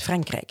naar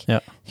Zuid-Frankrijk.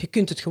 Ja. Je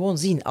kunt het gewoon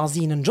zien. Als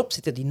die in een job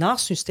zitten die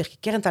naast hun sterke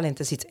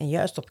kerntalenten zit en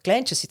juist op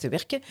kleintjes zitten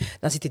werken,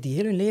 dan zitten die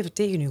heel hun leven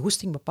tegen hun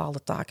goesting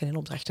bepaalde taken en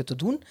opdrachten te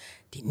doen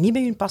die niet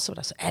bij hun passen,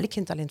 waar ze eigenlijk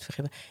geen talent voor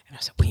hebben en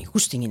waar ze ook geen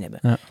goesting in hebben.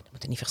 Ja. Dan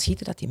moet je niet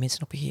verschieten dat die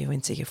mensen op een gegeven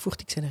moment zeggen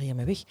voert, ik ben er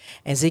hiermee weg.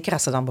 En zeker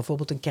als ze dan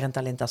bijvoorbeeld een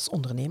kerntalent als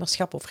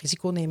ondernemerschap of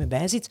risico nemen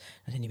bij zit, dan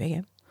zijn die weg.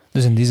 Hè.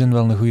 Dus in die zin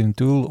wel een goede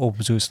tool om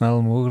zo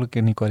snel mogelijk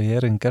in je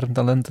carrière een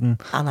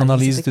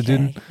kerntalentenanalyse te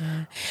doen.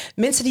 Ja.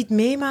 Mensen die het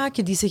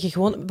meemaken, die zeggen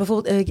gewoon...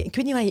 Bijvoorbeeld, ik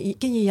weet niet,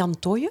 ken je Jan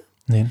Toye?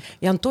 Nee.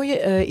 Jan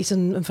Toye is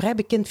een vrij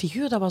bekend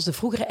figuur. Dat was de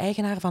vroegere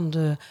eigenaar van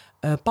de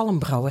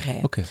Palmbrouwerij.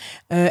 Okay.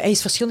 Hij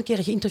is verschillende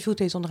keren geïnterviewd.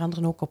 Hij is onder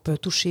andere ook op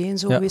Touché en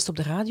zo geweest op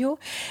de radio.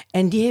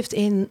 En die heeft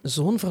een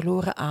zoon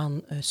verloren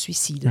aan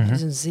suïcide. Dat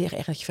is een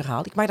zeer erg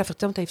verhaal. Ik mag dat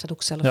vertellen, want hij heeft dat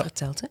ook zelf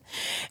verteld. Hè.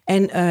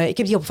 En ik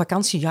heb die op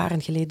vakantie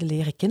jaren geleden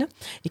leren kennen.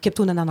 Ik heb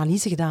toen een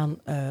analyse gedaan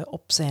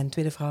op zijn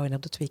tweede vrouw en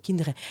op de 2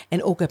 kinderen.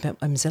 En ook op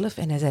hemzelf.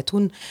 En hij zei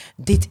toen,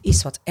 dit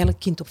is wat elk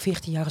kind op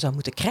 14 jaar zou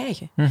moeten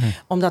krijgen.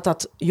 Omdat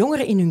dat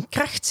jongeren in hun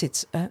kracht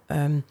zit.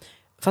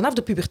 Vanaf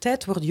de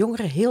puberteit worden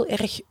jongeren heel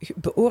erg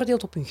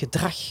beoordeeld op hun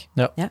gedrag.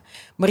 Ja. Ja?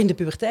 Maar in de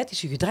puberteit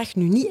is je gedrag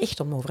nu niet echt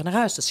om over naar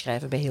huis te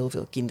schrijven bij heel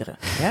veel kinderen.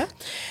 Ja?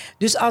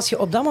 Dus als je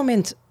op dat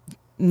moment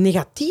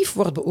negatief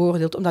wordt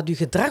beoordeeld, omdat je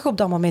gedrag op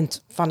dat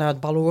moment vanuit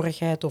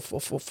balorigheid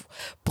of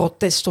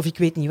protest of ik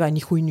weet niet wat,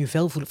 niet goed in je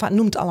vel voelen,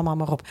 noem het allemaal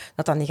maar op,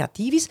 dat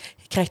negatief is,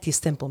 je krijgt die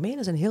stempel mee.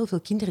 Er zijn heel veel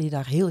kinderen die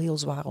daar heel, heel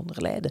zwaar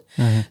onder lijden.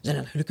 Er zijn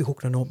er gelukkig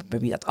ook een hoop bij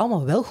wie dat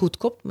allemaal wel goed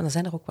komt, maar er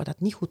zijn er ook waar dat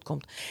niet goed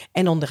komt.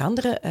 En onder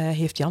andere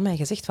heeft Jan mij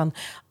gezegd van,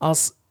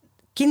 als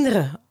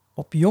kinderen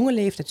op jonge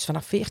leeftijd, dus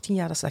vanaf 14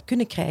 jaar, dat ze dat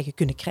kunnen krijgen,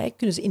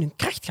 kunnen ze in hun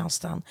kracht gaan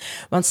staan.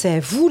 Want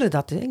zij voelen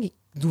dat, hè. Ik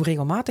doe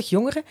regelmatig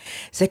jongeren,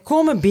 zij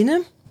komen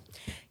binnen.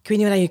 Ik weet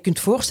niet wat je kunt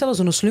voorstellen,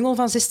 zo'n slungel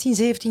van 16,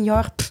 17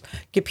 jaar.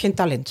 Ik heb geen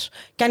talent.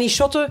 Kan niet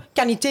shotten,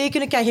 kan niet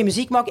tekenen, kan geen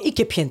muziek maken. Ik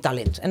heb geen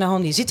talent. En dan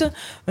gaan die zitten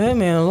met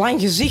een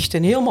lang gezicht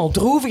en helemaal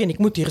droevig. En ik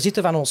moet hier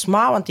zitten van ons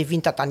ma, want die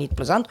vindt dat niet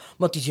plezant.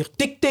 Maar het is hier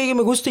tik tegen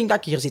mijn goesting dat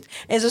ik hier zit.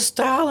 En ze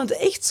stralen het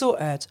echt zo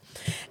uit.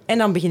 En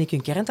dan begin ik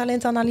hun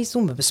kerntalentanalyse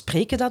doen. We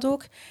bespreken dat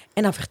ook.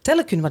 En dan vertel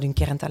ik hun wat hun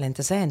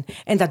kerntalenten zijn.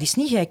 En dat is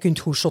niet, jij kunt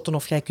goed shotten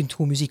of jij kunt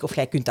goed muziek of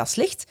jij kunt dat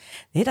slecht.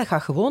 Nee, dat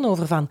gaat gewoon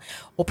over van,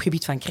 op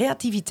gebied van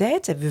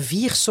creativiteit hebben we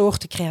 4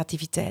 soorten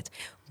creativiteit.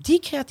 Die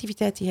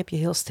creativiteit die heb je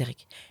heel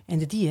sterk. En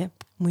die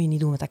moet je niet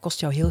doen, want dat kost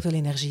jou heel veel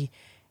energie.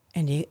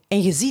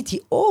 En je ziet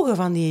die ogen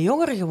van die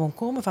jongeren gewoon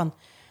komen van,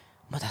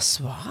 maar dat is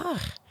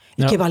waar.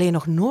 Ja. Ik heb alleen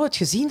nog nooit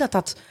gezien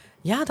dat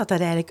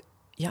eigenlijk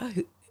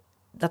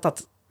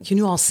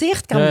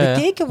genuanceerd kan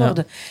bekeken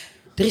worden. Ja.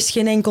 Er is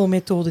geen enkel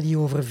methode die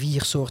over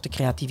 4 soorten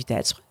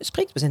creativiteit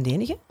spreekt. We zijn de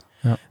enige.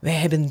 Ja. Wij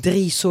hebben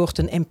 3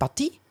 soorten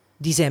empathie.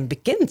 Die zijn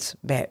bekend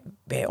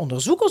bij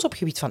onderzoekers op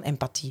gebied van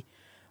empathie.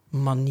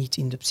 Maar niet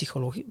in de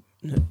psychologie.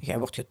 Nee, jij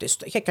wordt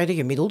getest. Jij krijgt de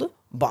gemiddelde,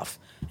 baf.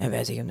 En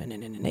wij zeggen,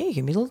 nee,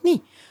 gemiddeld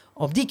niet.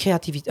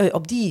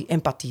 Op die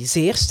empathie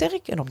zeer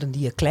sterk, en op de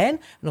die klein,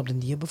 en op de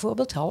die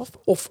bijvoorbeeld half,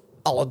 of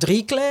alle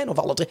 3 klein, of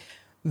alle 3...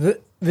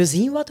 We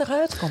zien wat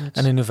eruit komt.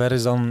 En in hoeverre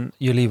is dan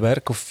jullie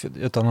werk, of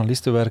het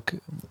analistenwerk,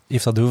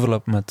 heeft dat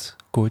overlap met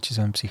coaches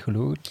en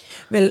psychologen?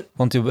 Wel,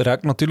 want je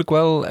raakt natuurlijk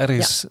wel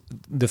ergens... Ja.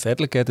 De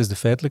feitelijkheid is de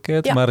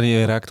feitelijkheid, maar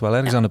je raakt wel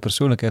ergens aan de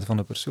persoonlijkheid van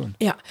de persoon.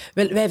 Ja,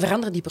 wel, wij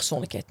veranderen die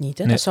persoonlijkheid niet.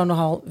 Hè. Nee.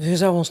 Je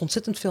zou ons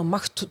ontzettend veel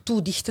macht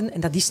toedichten, en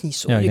dat is niet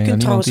zo. Ja, je kunt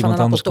trouwens van een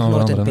appel toch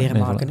nooit een peer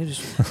maken, hè,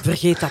 dus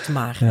vergeet dat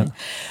maar.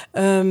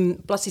 Ja.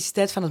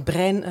 Plasticiteit van het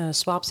brein,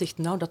 Swaap zegt,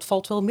 nou, dat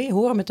valt wel mee,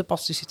 hoor, met de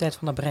plasticiteit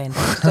van het brein.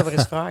 Dat we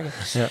eens vragen.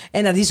 Ja.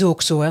 En dat is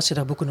ook zo. Hè. Als je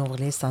daar boeken over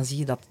leest, dan zie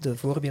je dat de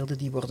voorbeelden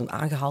die worden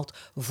aangehaald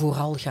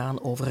vooral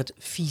gaan over het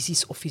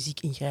fysisch of fysiek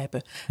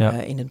ingrijpen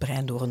in het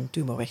brein door een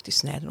tumor weg te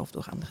snijden of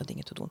door andere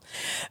dingen te doen.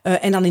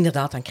 En dan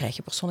inderdaad, dan krijg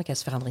je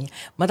persoonlijkheidsveranderingen.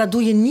 Maar dat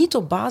doe je niet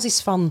op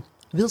basis van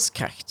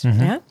wilskracht.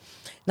 Mm-hmm. Hè?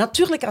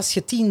 Natuurlijk, als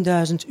je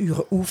 10.000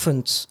 uren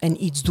oefent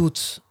en iets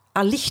doet,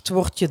 allicht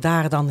word je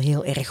daar dan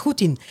heel erg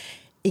goed in.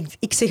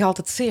 Ik zeg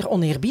altijd zeer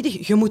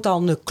oneerbiedig, je moet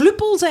al een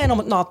kluppel zijn om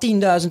het na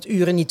 10.000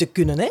 uren niet te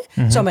kunnen. Hè?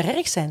 Mm-hmm. Het zou maar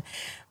erg zijn.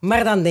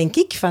 Maar dan denk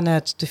ik,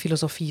 vanuit de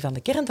filosofie van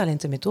de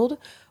kerntalentenmethode,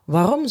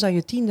 waarom zou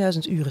je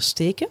 10.000 uren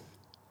steken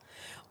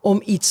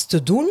om iets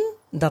te doen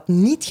dat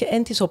niet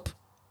geënt is op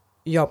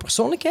jouw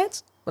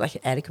persoonlijkheid, waar je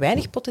eigenlijk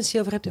weinig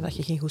potentieel voor hebt en waar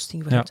je geen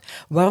goesting voor hebt?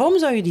 Waarom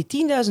zou je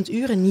die 10.000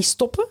 uren niet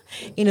stoppen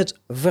in het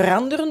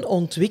veranderen,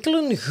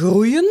 ontwikkelen,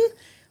 groeien,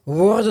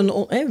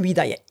 worden, wie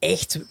dat je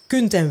echt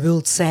kunt en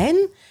wilt zijn,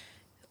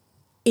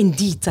 in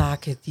die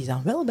taken die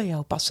dan wel bij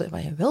jou passen,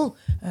 waar je wel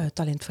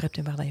talent voor hebt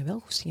en waar dat je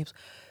wel goesting hebt?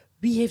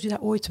 Wie heeft u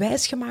dat ooit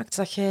wijsgemaakt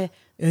dat je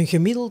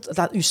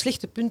dat uw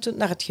slechte punten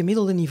naar het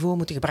gemiddelde niveau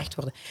moeten gebracht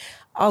worden?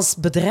 Als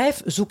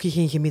bedrijf zoek je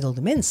geen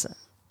gemiddelde mensen.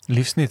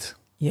 Liefst niet.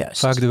 Juist.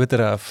 Vaak de witte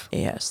raaf.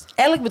 Juist.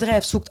 Elk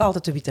bedrijf zoekt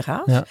altijd de witte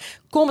raaf. Ja.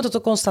 Komen tot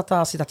de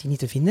constatatie dat die niet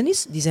te vinden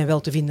is. Die zijn wel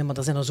te vinden, maar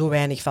er zijn er zo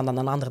weinig van dat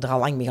een ander er al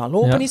lang mee gaan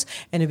lopen is.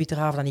 En een witte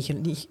raaf dat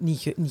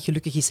niet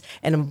gelukkig is.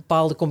 En een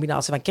bepaalde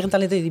combinatie van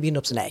kerntalenten, die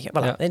beginnen op zijn eigen.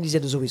 Voilà, die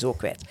zijn er sowieso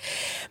kwijt.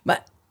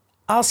 Maar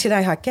als je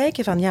dan gaat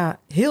kijken van,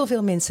 heel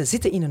veel mensen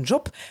zitten in een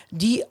job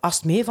die, als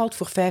het meevalt,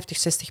 voor 50-60%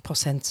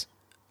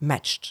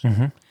 matcht.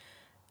 Mm-hmm.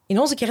 In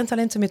onze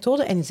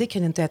kerntalentenmethode, en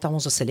zeker in de tijd dat we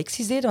onze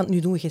selecties deden, want nu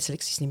doen we geen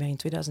selecties niet meer. In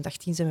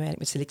 2018 zijn we eigenlijk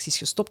met selecties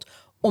gestopt,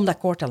 omdat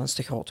CoreTalents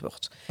te groot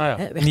wordt.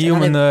 Niet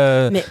om een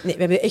we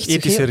hebben echt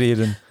ethische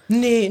reden?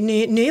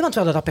 Nee, want we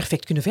hadden dat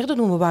perfect kunnen verder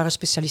doen. We waren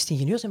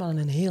specialist-ingenieurs en we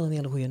hadden een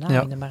hele goede naam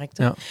in de markt.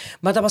 Ja.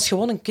 Maar dat was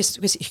gewoon een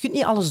kwestie. Je kunt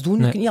niet alles doen,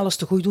 je kunt niet alles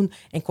te goed doen.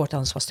 En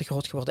CoreTalents was te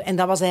groot geworden. En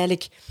dat was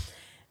eigenlijk...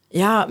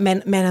 Ja,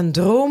 mijn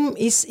droom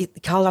is...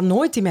 Ik haal dat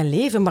nooit in mijn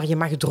leven, maar je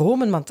mag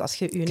dromen, want als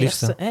je je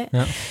eerste...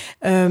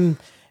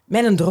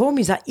 Mijn droom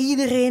is dat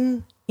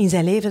iedereen in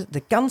zijn leven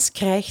de kans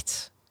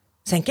krijgt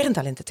zijn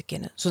kerntalenten te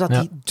kennen. Zodat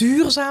hij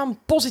duurzaam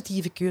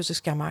positieve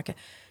keuzes kan maken.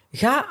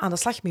 Ga aan de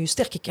slag met je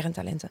sterke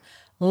kerntalenten.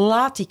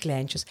 Laat die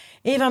kleintjes.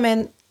 Een van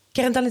mijn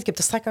kerntalenten, ik heb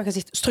het straks al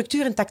gezegd,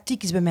 structuur en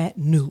tactiek is bij mij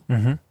 0.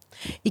 Mm-hmm.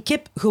 Ik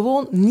heb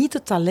gewoon niet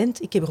het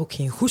talent, ik heb er ook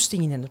geen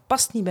goesting in en het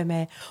past niet bij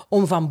mij,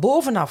 om van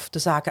bovenaf de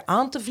zaken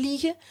aan te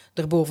vliegen,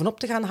 er bovenop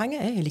te gaan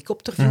hangen,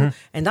 helikopterview,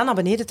 en dan naar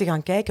beneden te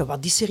gaan kijken,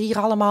 wat is er hier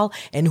allemaal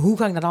en hoe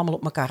ga ik dat allemaal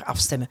op elkaar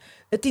afstemmen.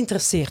 Het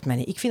interesseert mij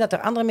niet. Ik vind dat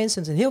er andere mensen,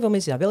 er zijn heel veel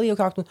mensen die dat wel heel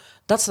graag doen,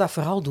 dat ze dat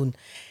vooral doen.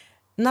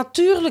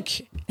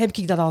 Natuurlijk heb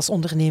ik dat als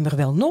ondernemer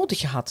wel nodig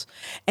gehad.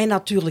 En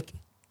natuurlijk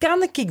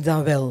kan ik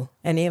dat wel?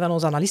 En een van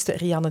onze analisten,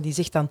 Rianne, die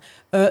zegt dan,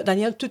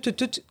 Danielle,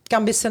 het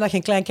kan best zijn dat je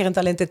een klein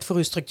kerntalent hebt voor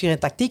je structuur en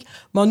tactiek,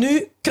 maar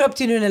nu kruipt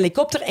je in een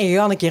helikopter en je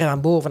gaat een keer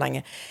aan boven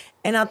hangen.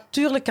 En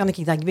natuurlijk kan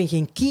ik dat. Ik ben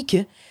geen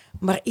kieke,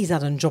 maar is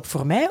dat een job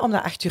voor mij om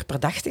dat 8 uur per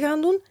dag te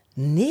gaan doen?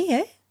 Nee,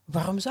 hè?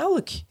 Waarom zou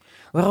ik?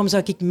 Waarom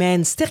zou ik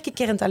mijn sterke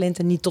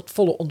kerntalenten niet tot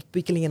volle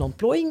ontwikkeling en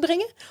ontplooiing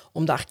brengen?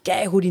 Om daar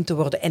keigoed in te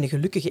worden en een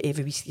gelukkige,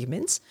 evenwichtige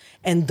mens.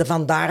 En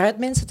van daaruit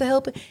mensen te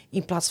helpen,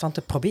 in plaats van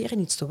te proberen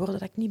iets te worden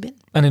dat ik niet ben.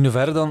 En in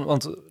hoeverre dan,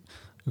 want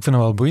ik vind het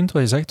wel boeiend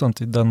wat je zegt,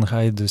 want dan ga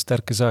je de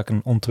sterke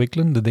zaken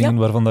ontwikkelen, de dingen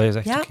waarvan dat je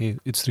zegt, oké,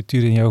 het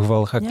structuur in jouw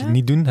geval ga ik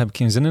niet doen, heb ik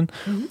geen zin in.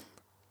 Mm-hmm.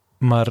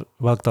 Maar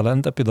welk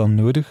talent heb je dan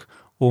nodig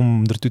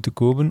om ertoe te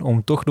komen,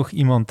 om toch nog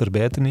iemand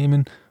erbij te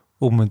nemen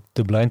om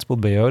de blindspot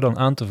bij jou dan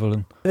aan te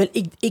vullen? Wel,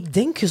 ik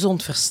denk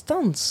gezond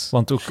verstand.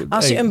 Want ook,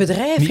 als je een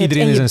bedrijf hebt... Niet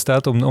iedereen is in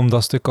staat om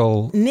dat stuk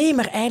al... Nee,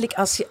 maar eigenlijk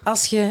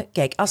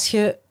als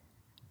je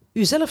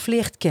jezelf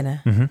leert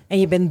kennen en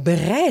je bent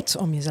bereid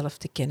om jezelf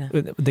te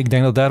kennen. Ik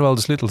denk dat daar wel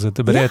de sleutel zit,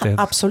 de bereidheid.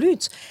 Ja,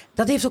 absoluut.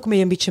 Dat heeft ook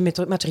mee een beetje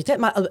met maturiteit.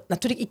 Maar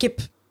natuurlijk,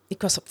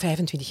 ik was op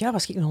 25 jaar,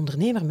 was ik een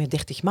ondernemer met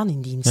 30 man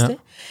in dienst. Ja. Hè?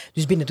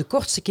 Dus binnen de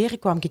kortste keren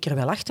kwam ik er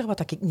wel achter wat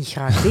ik niet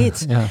graag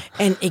deed. Ja.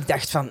 En ik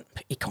dacht van,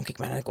 ik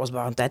was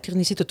maar een tijd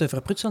niet zitten te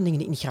verprutsen aan dingen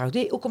die ik niet graag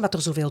deed. Ook omdat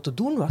er zoveel te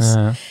doen was.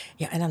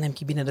 Ja, en dan heb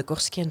ik binnen de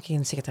kortste keren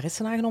een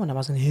secretaresse aangenomen. Dat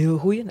was een heel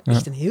goeie,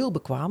 echt een heel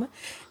bekwame.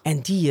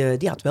 En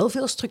die had wel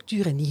veel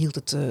structuur en die hield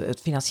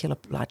het financiële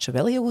plaatje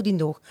wel heel goed in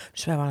de oog.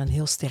 Dus wij waren een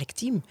heel sterk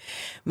team.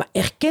 Maar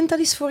erken dat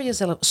eens voor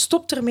jezelf.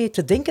 Stop ermee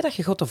te denken dat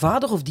je God de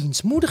vader of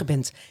diens moeder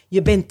bent.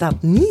 Je bent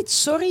dat niet.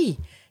 Sorry.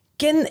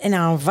 Ken en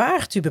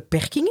aanvaard je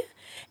beperkingen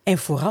en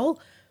vooral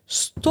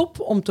stop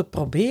om te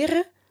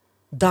proberen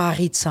daar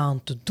iets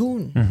aan te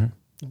doen.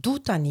 Doe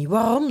dat niet.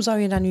 Waarom zou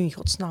je dat nu in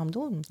godsnaam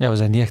doen? Ja, we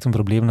zijn niet echt een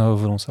probleem dat we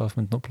voor onszelf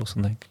moeten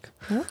oplossen, denk ik.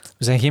 Wat?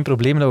 We zijn geen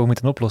probleem dat we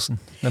moeten oplossen.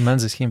 De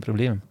mens is geen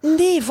probleem.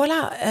 Nee,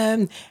 voilà.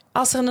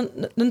 Als er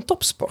een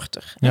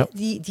topsporter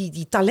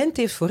die talent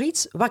heeft voor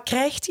iets, wat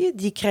krijgt hij?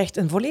 Die krijgt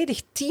een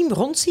volledig team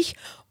rond zich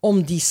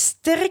om die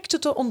sterkte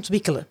te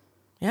ontwikkelen.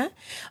 Ja?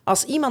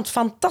 Als iemand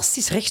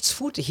fantastisch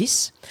rechtsvoetig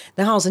is,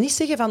 dan gaan ze niet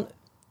zeggen van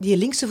die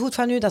linkse voet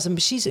van u, dat is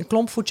precies een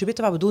klompvoetje. Weet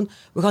je wat we doen?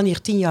 We gaan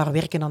hier 10 jaar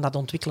werken aan dat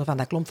ontwikkelen van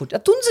dat klompvoet.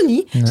 Dat doen ze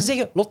niet. Nee. Ze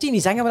zeggen, Lottie,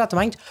 niet zangen we dat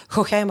hangt.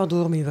 Ga jij maar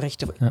door met je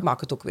rechten. Ik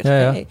maak het ook weer.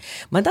 Ja.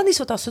 Maar dat is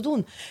wat ze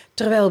doen.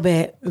 Terwijl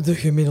bij de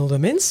gemiddelde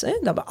mens,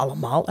 dat we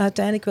allemaal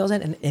uiteindelijk wel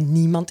zijn, en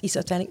niemand is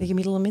uiteindelijk de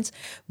gemiddelde mens,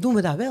 doen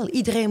we dat wel.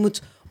 Iedereen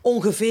moet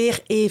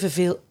ongeveer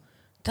evenveel...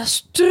 Dat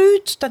is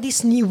truut, dat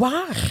is niet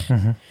waar.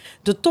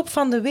 De top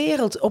van de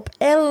wereld, op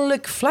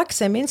elk vlak,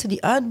 zijn mensen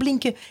die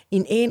uitblinken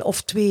in 1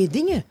 of 2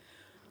 dingen.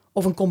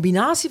 Of een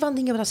combinatie van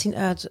dingen, dat zien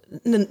uit.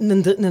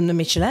 Een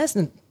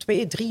Michelin,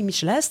 2, 3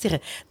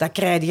 Michelinsterren, dat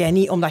krijg jij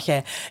niet omdat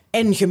jij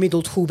en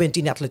gemiddeld goed bent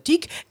in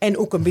atletiek, en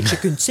ook een beetje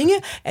kunt zingen,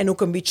 en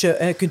ook een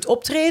beetje kunt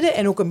optreden,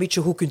 en ook een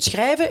beetje goed kunt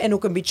schrijven, en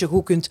ook een beetje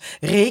goed kunt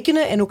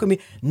rekenen. En ook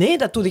nee,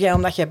 dat doe jij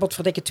omdat jij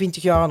botverdekken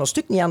 20 jaar aan een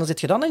stuk niet anders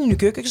hebt gedaan en in je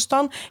keuken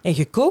gestaan en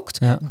gekookt.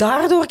 Ja.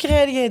 Daardoor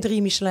krijg jij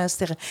 3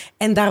 Michelinsterren.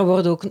 En daar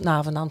wordt ook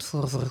navenant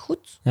voor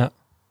vergoed. Ja.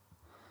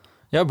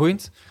 Ja,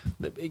 boeiend.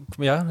 Ik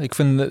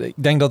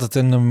denk dat het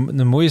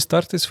een mooie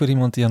start is voor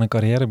iemand die aan een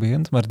carrière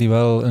begint, maar die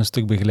wel een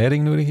stuk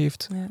begeleiding nodig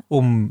heeft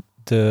om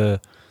te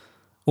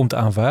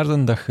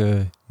aanvaarden dat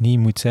je niet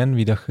moet zijn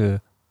wie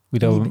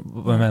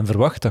men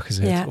verwacht dat je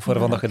bent. Ja, of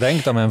waarvan dat je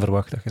denkt dat men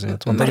verwacht dat je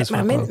bent. Want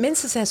maar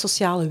mensen zijn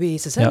sociale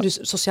wezens. Hè? Ja. Dus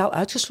sociaal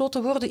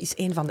uitgesloten worden is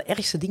een van de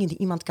ergste dingen die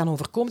iemand kan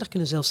overkomen. Daar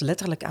kunnen zelfs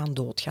letterlijk aan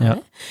doodgaan. Ja. Hè?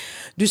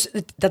 Dus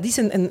dat is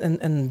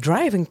een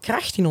drive, een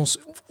kracht in ons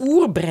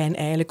oerbrein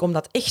eigenlijk, om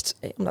dat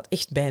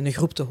echt bij een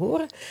groep te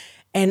horen.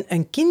 En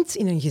een kind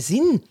in een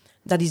gezin,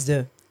 dat is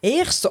de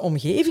eerste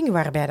omgeving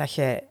waarbij dat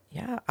je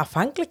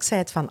afhankelijk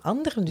bent van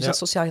anderen. Dus dat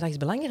sociaal gedrag is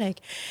belangrijk.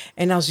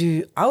 En als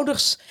je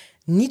ouders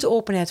niet de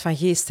openheid van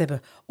geest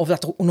hebben, of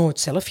dat er nooit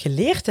zelf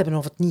geleerd hebben,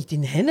 of het niet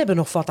in hen hebben,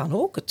 of wat dan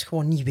ook, het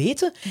gewoon niet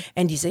weten,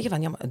 en die zeggen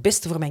van, het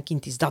beste voor mijn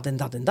kind is dat en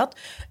dat en dat.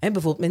 En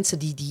bijvoorbeeld mensen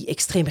die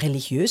extreem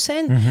religieus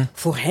zijn,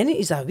 voor hen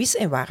is dat wis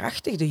en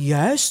waarachtig de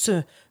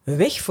juiste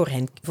weg voor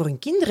hun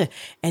kinderen.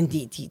 En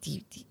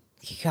die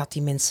gaat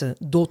die mensen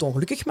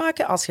doodongelukkig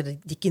maken als je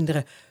die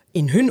kinderen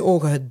in hun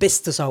ogen het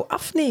beste zou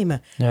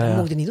afnemen. Dat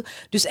mogen die niet doen.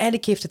 Dus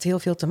eigenlijk heeft het heel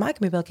veel te maken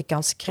met welke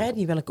kansen krijgen,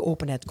 in welke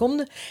openheid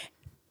komen.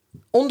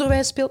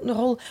 Onderwijs speelt een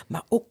rol,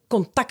 maar ook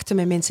contacten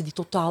met mensen die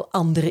totaal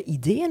andere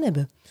ideeën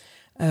hebben.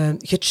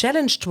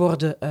 Gechallenged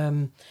worden.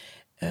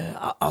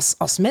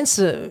 Als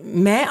mensen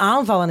mij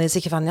aanvallen en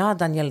zeggen van,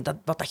 Danielle,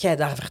 wat jij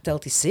daar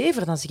vertelt is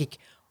zever, dan zeg ik,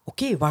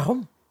 oké,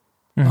 waarom?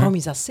 Waarom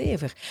is dat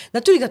zever?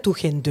 Natuurlijk, dat doet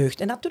geen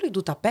deugd en natuurlijk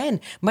doet dat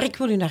pijn, maar ik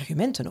wil hun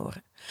argumenten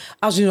horen.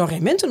 Als hun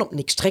argumenten op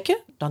niks trekken,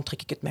 dan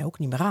trek ik het mij ook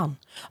niet meer aan.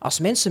 Als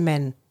mensen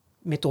mijn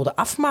methode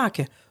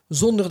afmaken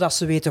zonder dat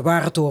ze weten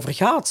waar het over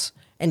gaat,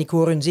 en ik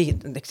hoor hun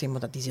zeggen, ik zeg, maar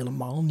dat is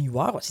helemaal niet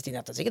waar. Wat zit hij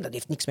nou te zeggen? Dat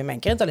heeft niks met mijn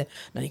kerntalent.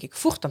 Dan denk ik,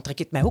 voort, dan trek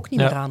ik het mij ook niet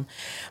meer aan.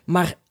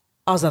 Maar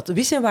als dat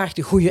wis en waard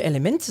de goede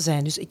elementen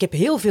zijn. Dus ik heb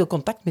heel veel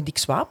contact met Dick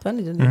Swaap, de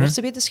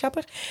universe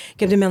wetenschapper. Ik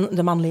heb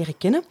de man leren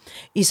kennen.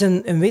 Is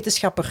een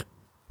wetenschapper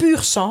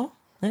puur sang.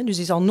 Dus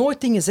hij zal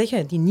nooit dingen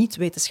zeggen die niet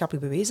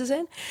wetenschappelijk bewezen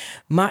zijn.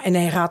 En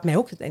hij raadt mij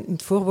ook, in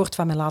het voorwoord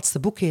van mijn laatste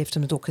boek heeft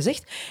hij het ook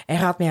gezegd, hij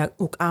raadt mij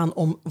ook aan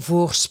om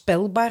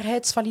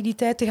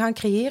voorspelbaarheidsvaliditeit te gaan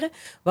creëren,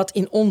 wat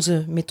in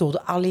onze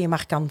methode alleen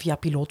maar kan via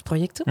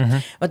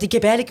pilootprojecten. Want ik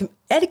heb eigenlijk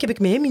heb ik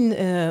met hem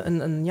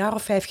een jaar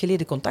of 5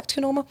 geleden contact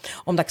genomen,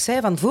 omdat ik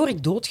zei van voor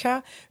ik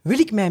doodga, wil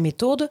ik mijn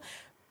methode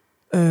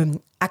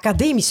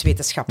academisch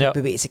wetenschappelijk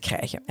bewezen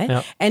krijgen.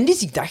 Ja. En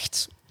dus ik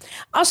dacht,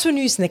 als we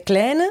nu eens een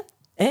kleine...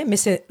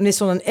 met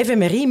zo'n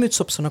fMRI-muts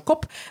op zijn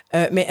kop,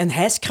 met een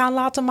hijskraan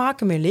laten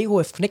maken, met Lego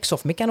of Knex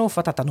of Meccano, of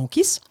wat dat dan ook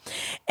is.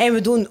 En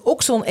we doen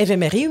ook zo'n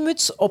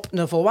fMRI-muts op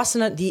een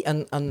volwassene die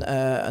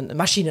een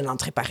machine aan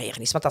het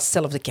repareren is, want dat is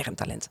hetzelfde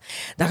kerntalent.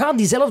 Dan gaan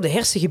diezelfde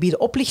hersengebieden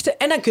oplichten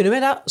en dan kunnen we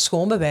dat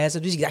schoon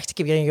bewijzen. Dus ik dacht, ik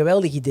heb hier een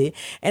geweldig idee.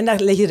 En daar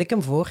legde ik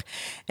hem voor. En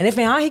hij heeft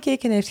mij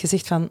aangekeken en heeft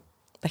gezegd van,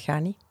 dat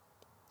gaat niet.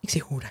 Ik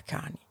zeg, hoe, dat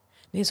gaat niet?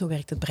 Nee, zo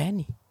werkt het brein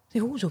niet.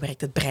 Zo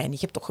werkt het brein. Je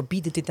hebt toch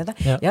gebieden, dit en dat.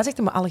 Ja, zegt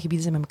hij, maar alle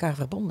gebieden zijn met elkaar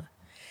verbonden.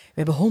 We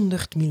hebben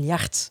 100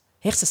 miljard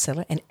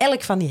hersencellen en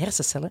elk van die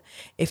hersencellen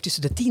heeft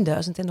tussen de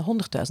 10.000 en de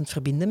 100.000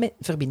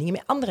 verbindingen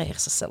met andere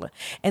hersencellen.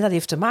 En dat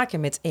heeft te maken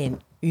met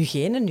uw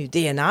genen, uw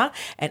DNA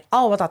en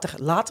al wat er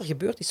later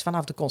gebeurt is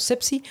vanaf de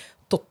conceptie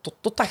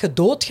totdat je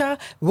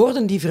doodgaat,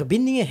 worden die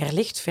verbindingen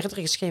herlegd, verder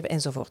geschreven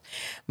enzovoort.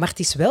 Maar het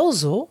is wel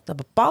zo dat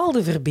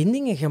bepaalde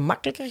verbindingen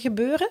gemakkelijker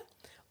gebeuren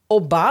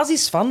op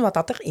basis van wat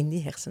dat er in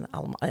die hersenen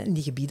allemaal, in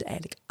die gebieden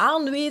eigenlijk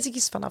aanwezig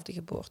is vanaf de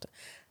geboorte. 80%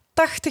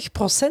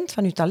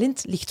 van uw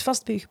talent ligt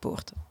vast bij uw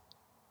geboorte.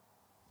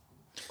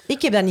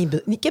 Ik heb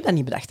dat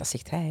niet bedacht, dat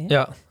zegt hij. Hè?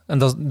 Ja, en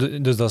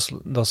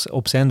dat is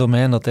op zijn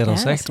domein dat hij dat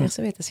zegt. Dat is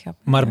hersenwetenschap.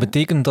 Maar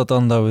betekent dat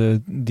dan dat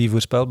we die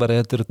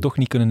voorspelbaarheid er toch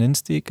niet kunnen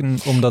insteken?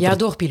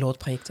 Door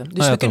pilootprojecten.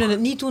 Dus we kunnen het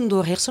niet doen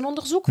door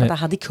hersenonderzoek, want dat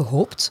had ik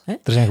gehoopt. Hè.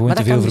 Er zijn gewoon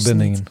te veel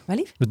verbindingen.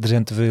 Er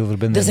zijn te veel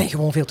verbindingen. Er zijn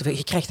gewoon veel te veel.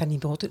 Je krijgt dat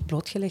niet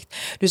blootgelegd.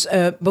 Dus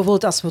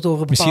bijvoorbeeld als we het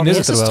over bepaalde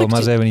Misschien is het er wel,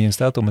 maar zijn we niet in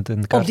staat om het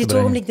in de kaart te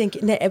brengen. Op dit ogenblik denk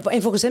ik... Nee,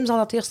 en volgens hem zal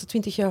dat de eerste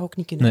 20 jaar ook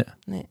niet kunnen.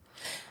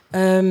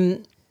 Nee.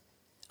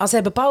 Als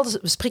hij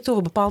spreekt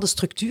over bepaalde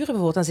structuren,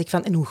 bijvoorbeeld, dan zeg ik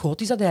van, en hoe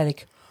groot is dat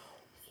eigenlijk?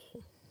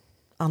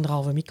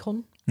 1,5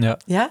 micron.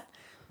 Ja?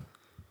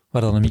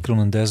 Waar dan een micron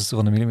een duizendste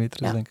van een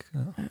millimeter is, denk ik.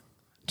 Ja.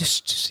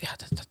 Dus ja,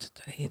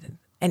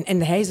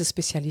 en hij is de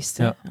specialist.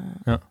 Ja.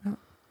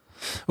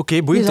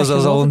 Oké, boeiend. Dus dat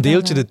is al een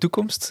deeltje de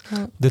toekomst.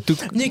 Ja.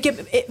 Nu,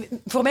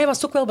 voor mij was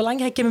het ook wel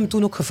belangrijk, ik heb hem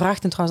toen ook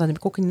gevraagd, en trouwens dat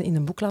heb ik ook in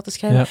een boek laten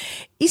schrijven,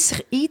 is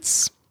er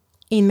iets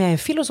in mijn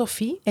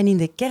filosofie en in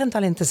de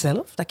kerntalenten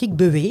zelf, dat ik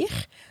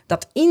beweer,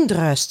 dat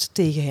indruist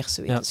tegen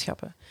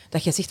hersenwetenschappen. Ja.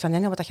 Dat je zegt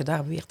van, wat je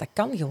daar beweert, dat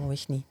kan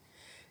gewoonweg niet.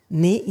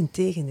 Nee,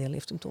 integendeel,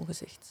 heeft hem toen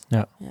gezegd.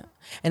 Ja.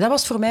 En dat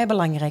was voor mij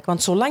belangrijk,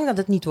 want zolang dat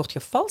het niet wordt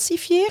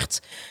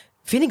gefalsifieerd,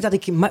 vind ik dat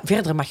ik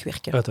verder mag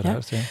werken.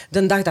 Uiteraard, ja.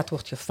 De dag dat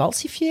wordt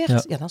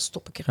gefalsifieerd, dan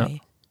stop ik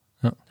ermee.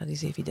 Ja. Dat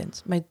is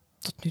evident. Maar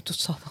tot nu toe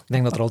zal wel. Ik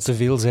denk dat er al te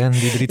veel zijn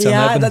die er iets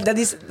aan hebben.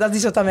 Dat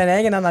is wat aan mijn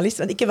eigen analist.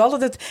 Want ik heb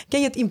altijd ken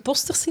je het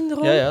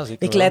impostersyndroom? Ja,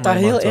 zeker. Ik leid daar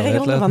heel erg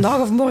onder. Vandaag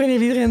of morgen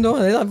heeft iedereen door.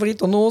 Dat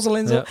wordt onnozel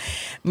en zo. Ja.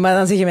 Maar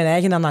dan zeggen mijn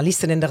eigen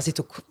analisten, en daar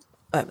zit ook,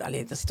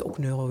 daar zitten ook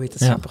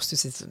neurowetenschappers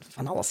tussen.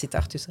 Van alles zit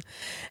daartussen.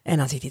 En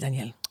dan zegt hij,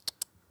 Danielle,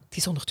 het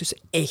is ondertussen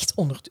echt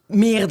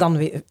meer dan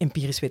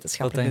empirisch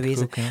wetenschappelijk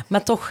bewezen. Ook, ja.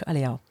 Maar toch,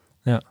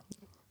 Ja.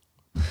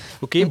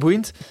 Oké,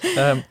 boeiend.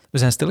 We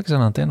zijn stilletjes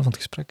aan het einde van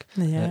het gesprek.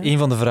 Ja. Een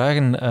van de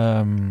vragen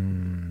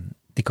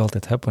die ik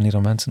altijd heb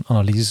wanneer mensen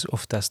analyses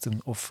of testen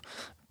of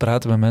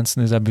praten met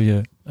mensen is, hebben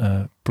je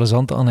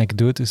plezante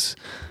anekdotes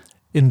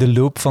in de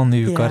loop van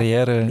je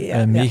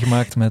carrière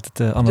meegemaakt met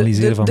het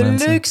analyseren van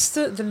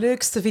mensen? De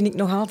leukste vind ik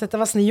nog altijd. Dat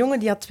was een jongen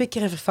die had 2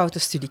 keer een verfoute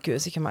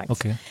studiekeuze gemaakt.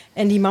 Okay.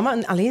 En die mama,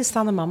 een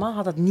alleenstaande mama,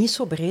 had het niet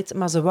zo breed,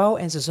 maar ze wou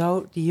en ze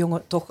zou die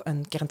jongen toch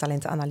een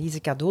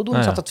kerntalentenanalyse cadeau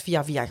doen. Ze had het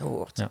via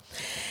gehoord. Ja.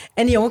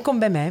 En die jongen komt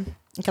bij mij.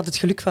 Ik had het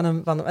geluk van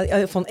hem.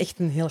 Ik vond echt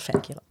een heel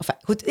fijn kerel. Enfin,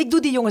 goed, ik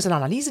doe die jongens een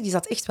analyse. Die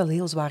zat echt wel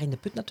heel zwaar in de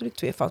put natuurlijk.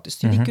 2 foute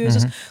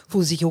studiekeuzes.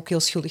 Voelde zich ook heel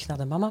schuldig naar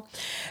de mama.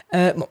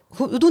 Maar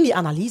goed, we doen die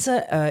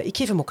analyse. Ik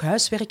geef hem ook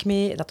huiswerk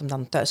mee, dat hem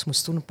dan thuis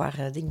moest doen, een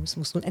paar dingen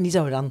moest doen. En die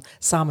zouden we dan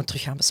samen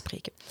terug gaan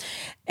bespreken.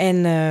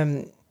 En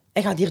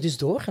hij gaat hier dus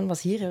door. En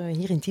was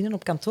hier in Tienen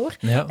op kantoor.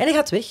 Ja. En hij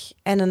gaat weg.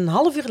 En een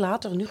uur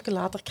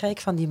later, krijg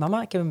ik van die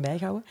mama, ik heb hem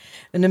bijgehouden,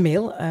 een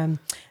mail.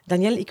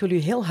 Danielle, ik wil u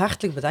heel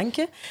hartelijk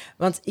bedanken,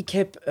 want ik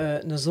heb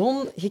een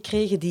zoon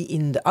gekregen die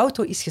in de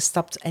auto is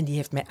gestapt en die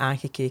heeft mij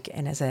aangekeken.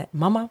 En hij zei,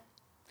 mama,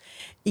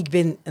 ik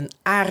ben een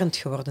arend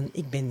geworden,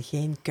 ik ben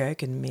geen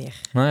kuiken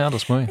meer. Nou ja, dat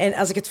is mooi. En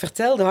als ik het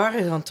vertel, de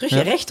haren van terug,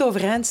 recht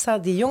overeind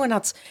staat. Die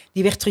jongen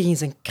die werd terug in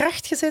zijn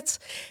kracht gezet,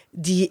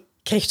 die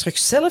kreeg terug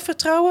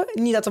zelfvertrouwen.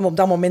 Niet dat hem op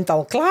dat moment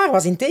al klaar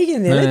was,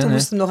 integendeel. Toen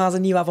moest hij nog aan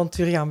zijn nieuwe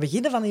avontuur gaan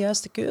beginnen van de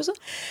juiste keuze.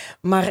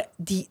 Maar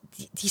die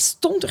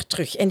stond er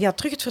terug. En die had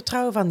terug het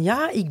vertrouwen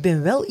van, ik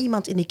ben wel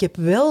iemand en ik heb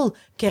wel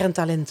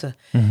kerntalenten.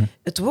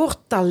 Het woord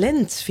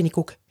talent vind ik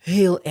ook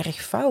heel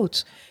erg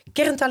fout.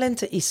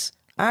 Kerntalenten is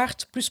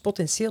aard plus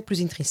potentieel plus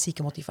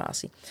intrinsieke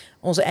motivatie.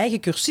 Onze eigen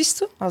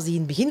cursisten, als die in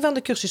het begin van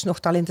de cursus nog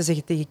talenten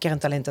zeggen tegen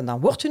kerntalenten, dan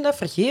wordt hun dat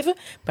vergeven.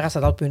 Maar als ze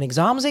dat op hun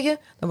examen zeggen,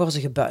 dan worden ze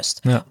gebuist.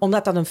 Ja.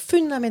 Omdat dat een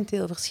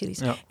fundamenteel verschil is.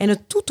 Ja. En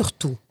het doet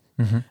ertoe.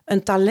 Mm-hmm.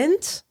 Een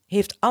talent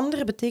heeft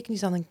andere betekenis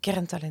dan een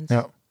kerntalent.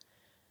 Ja.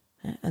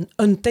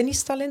 Een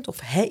tennistalent, of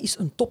hij is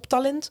een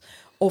toptalent,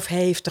 of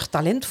hij heeft er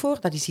talent voor,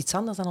 dat is iets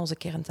anders dan onze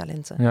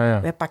kerntalenten. Ja,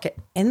 ja. Wij pakken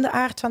en de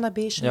aard van dat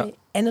beestje mee,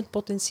 en het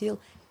potentieel,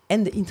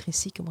 en de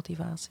intrinsieke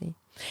motivatie.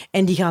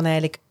 En die gaan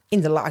eigenlijk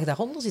in de laag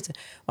daaronder zitten.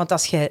 Want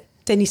als jij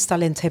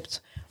tennistalent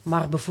hebt,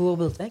 maar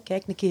bijvoorbeeld,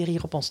 kijk een keer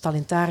hier op ons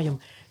talentarium,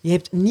 je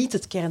hebt niet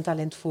het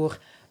kerntalent voor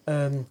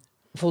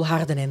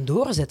volharden en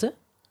doorzetten,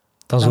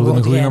 dan zullen we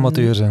een goede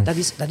amateur zijn.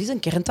 Dat is een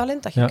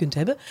kerntalent dat je kunt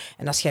hebben.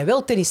 En als jij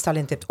wel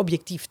tennistalent hebt,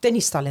 objectief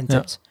tennistalent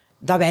hebt,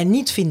 dat wij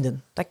niet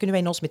vinden, dat kunnen wij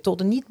in onze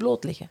methode niet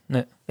blootleggen.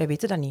 Nee. Wij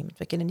weten dat niet, want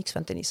wij kennen niks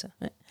van tennissen.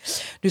 Nee.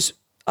 Dus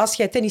als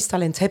jij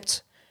tennistalent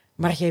hebt,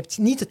 maar je hebt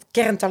niet het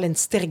kerntalent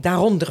sterk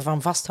daaronder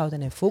van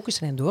vasthouden en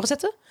focussen en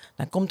doorzetten,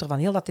 dan komt er van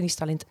heel dat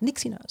tennistalent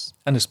niks in huis.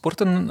 En is sport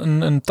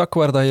een tak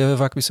waar dat je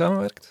vaak mee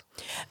samenwerkt?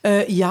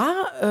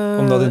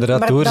 Omdat inderdaad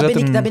maar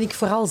doorzetten... dat ben ik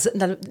vooral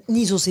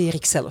niet zozeer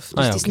ikzelf.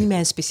 Dus het is niet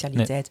mijn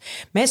specialiteit.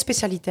 Nee. Mijn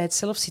specialiteit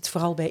zelf zit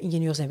vooral bij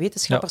ingenieurs en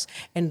wetenschappers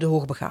en de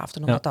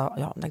hoogbegaafden,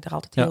 omdat ik daar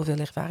altijd heel veel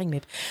ervaring mee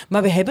heb.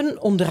 Maar we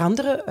hebben onder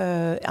andere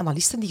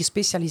analisten die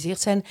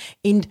gespecialiseerd zijn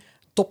in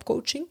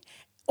topcoaching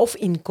of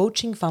in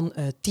coaching van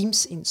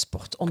teams in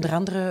sport. Onder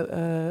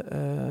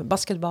andere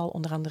basketbal,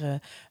 onder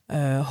andere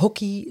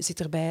hockey zit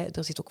erbij,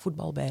 er zit ook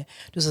voetbal bij.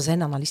 Dus er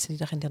zijn analisten die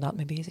daar inderdaad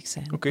mee bezig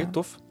zijn. Oké,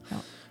 tof. Ja.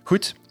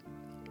 Goed.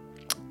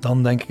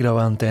 Dan denk ik dat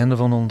we aan het einde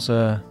van ons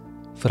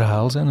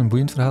verhaal zijn, een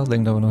boeiend verhaal. Ik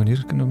denk dat we nog een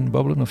uur kunnen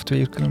babbelen of 2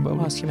 uur kunnen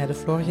babbelen. Als je mij de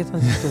floor geeft,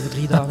 dan zit ik over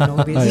 3 dagen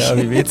nog bezig. Ja,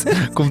 wie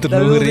weet. Komt er nog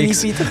een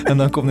reeks. En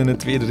dan komt in een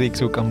tweede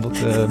reeks ook aan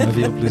bod, met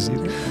veel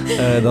plezier.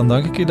 Dan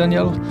dank ik je,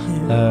 Danielle.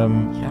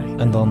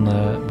 En dan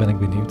ben ik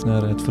benieuwd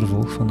naar het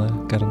vervolg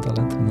van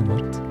kerntalent in de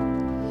markt.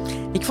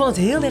 Ik vond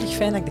het heel erg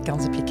fijn dat ik de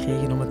kans heb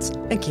gekregen om het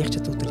een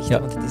keertje toe te lichten,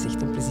 want het is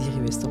echt een plezier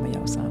geweest om met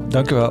jou samen te doen.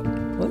 Dank je wel.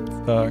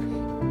 Goed. Dag.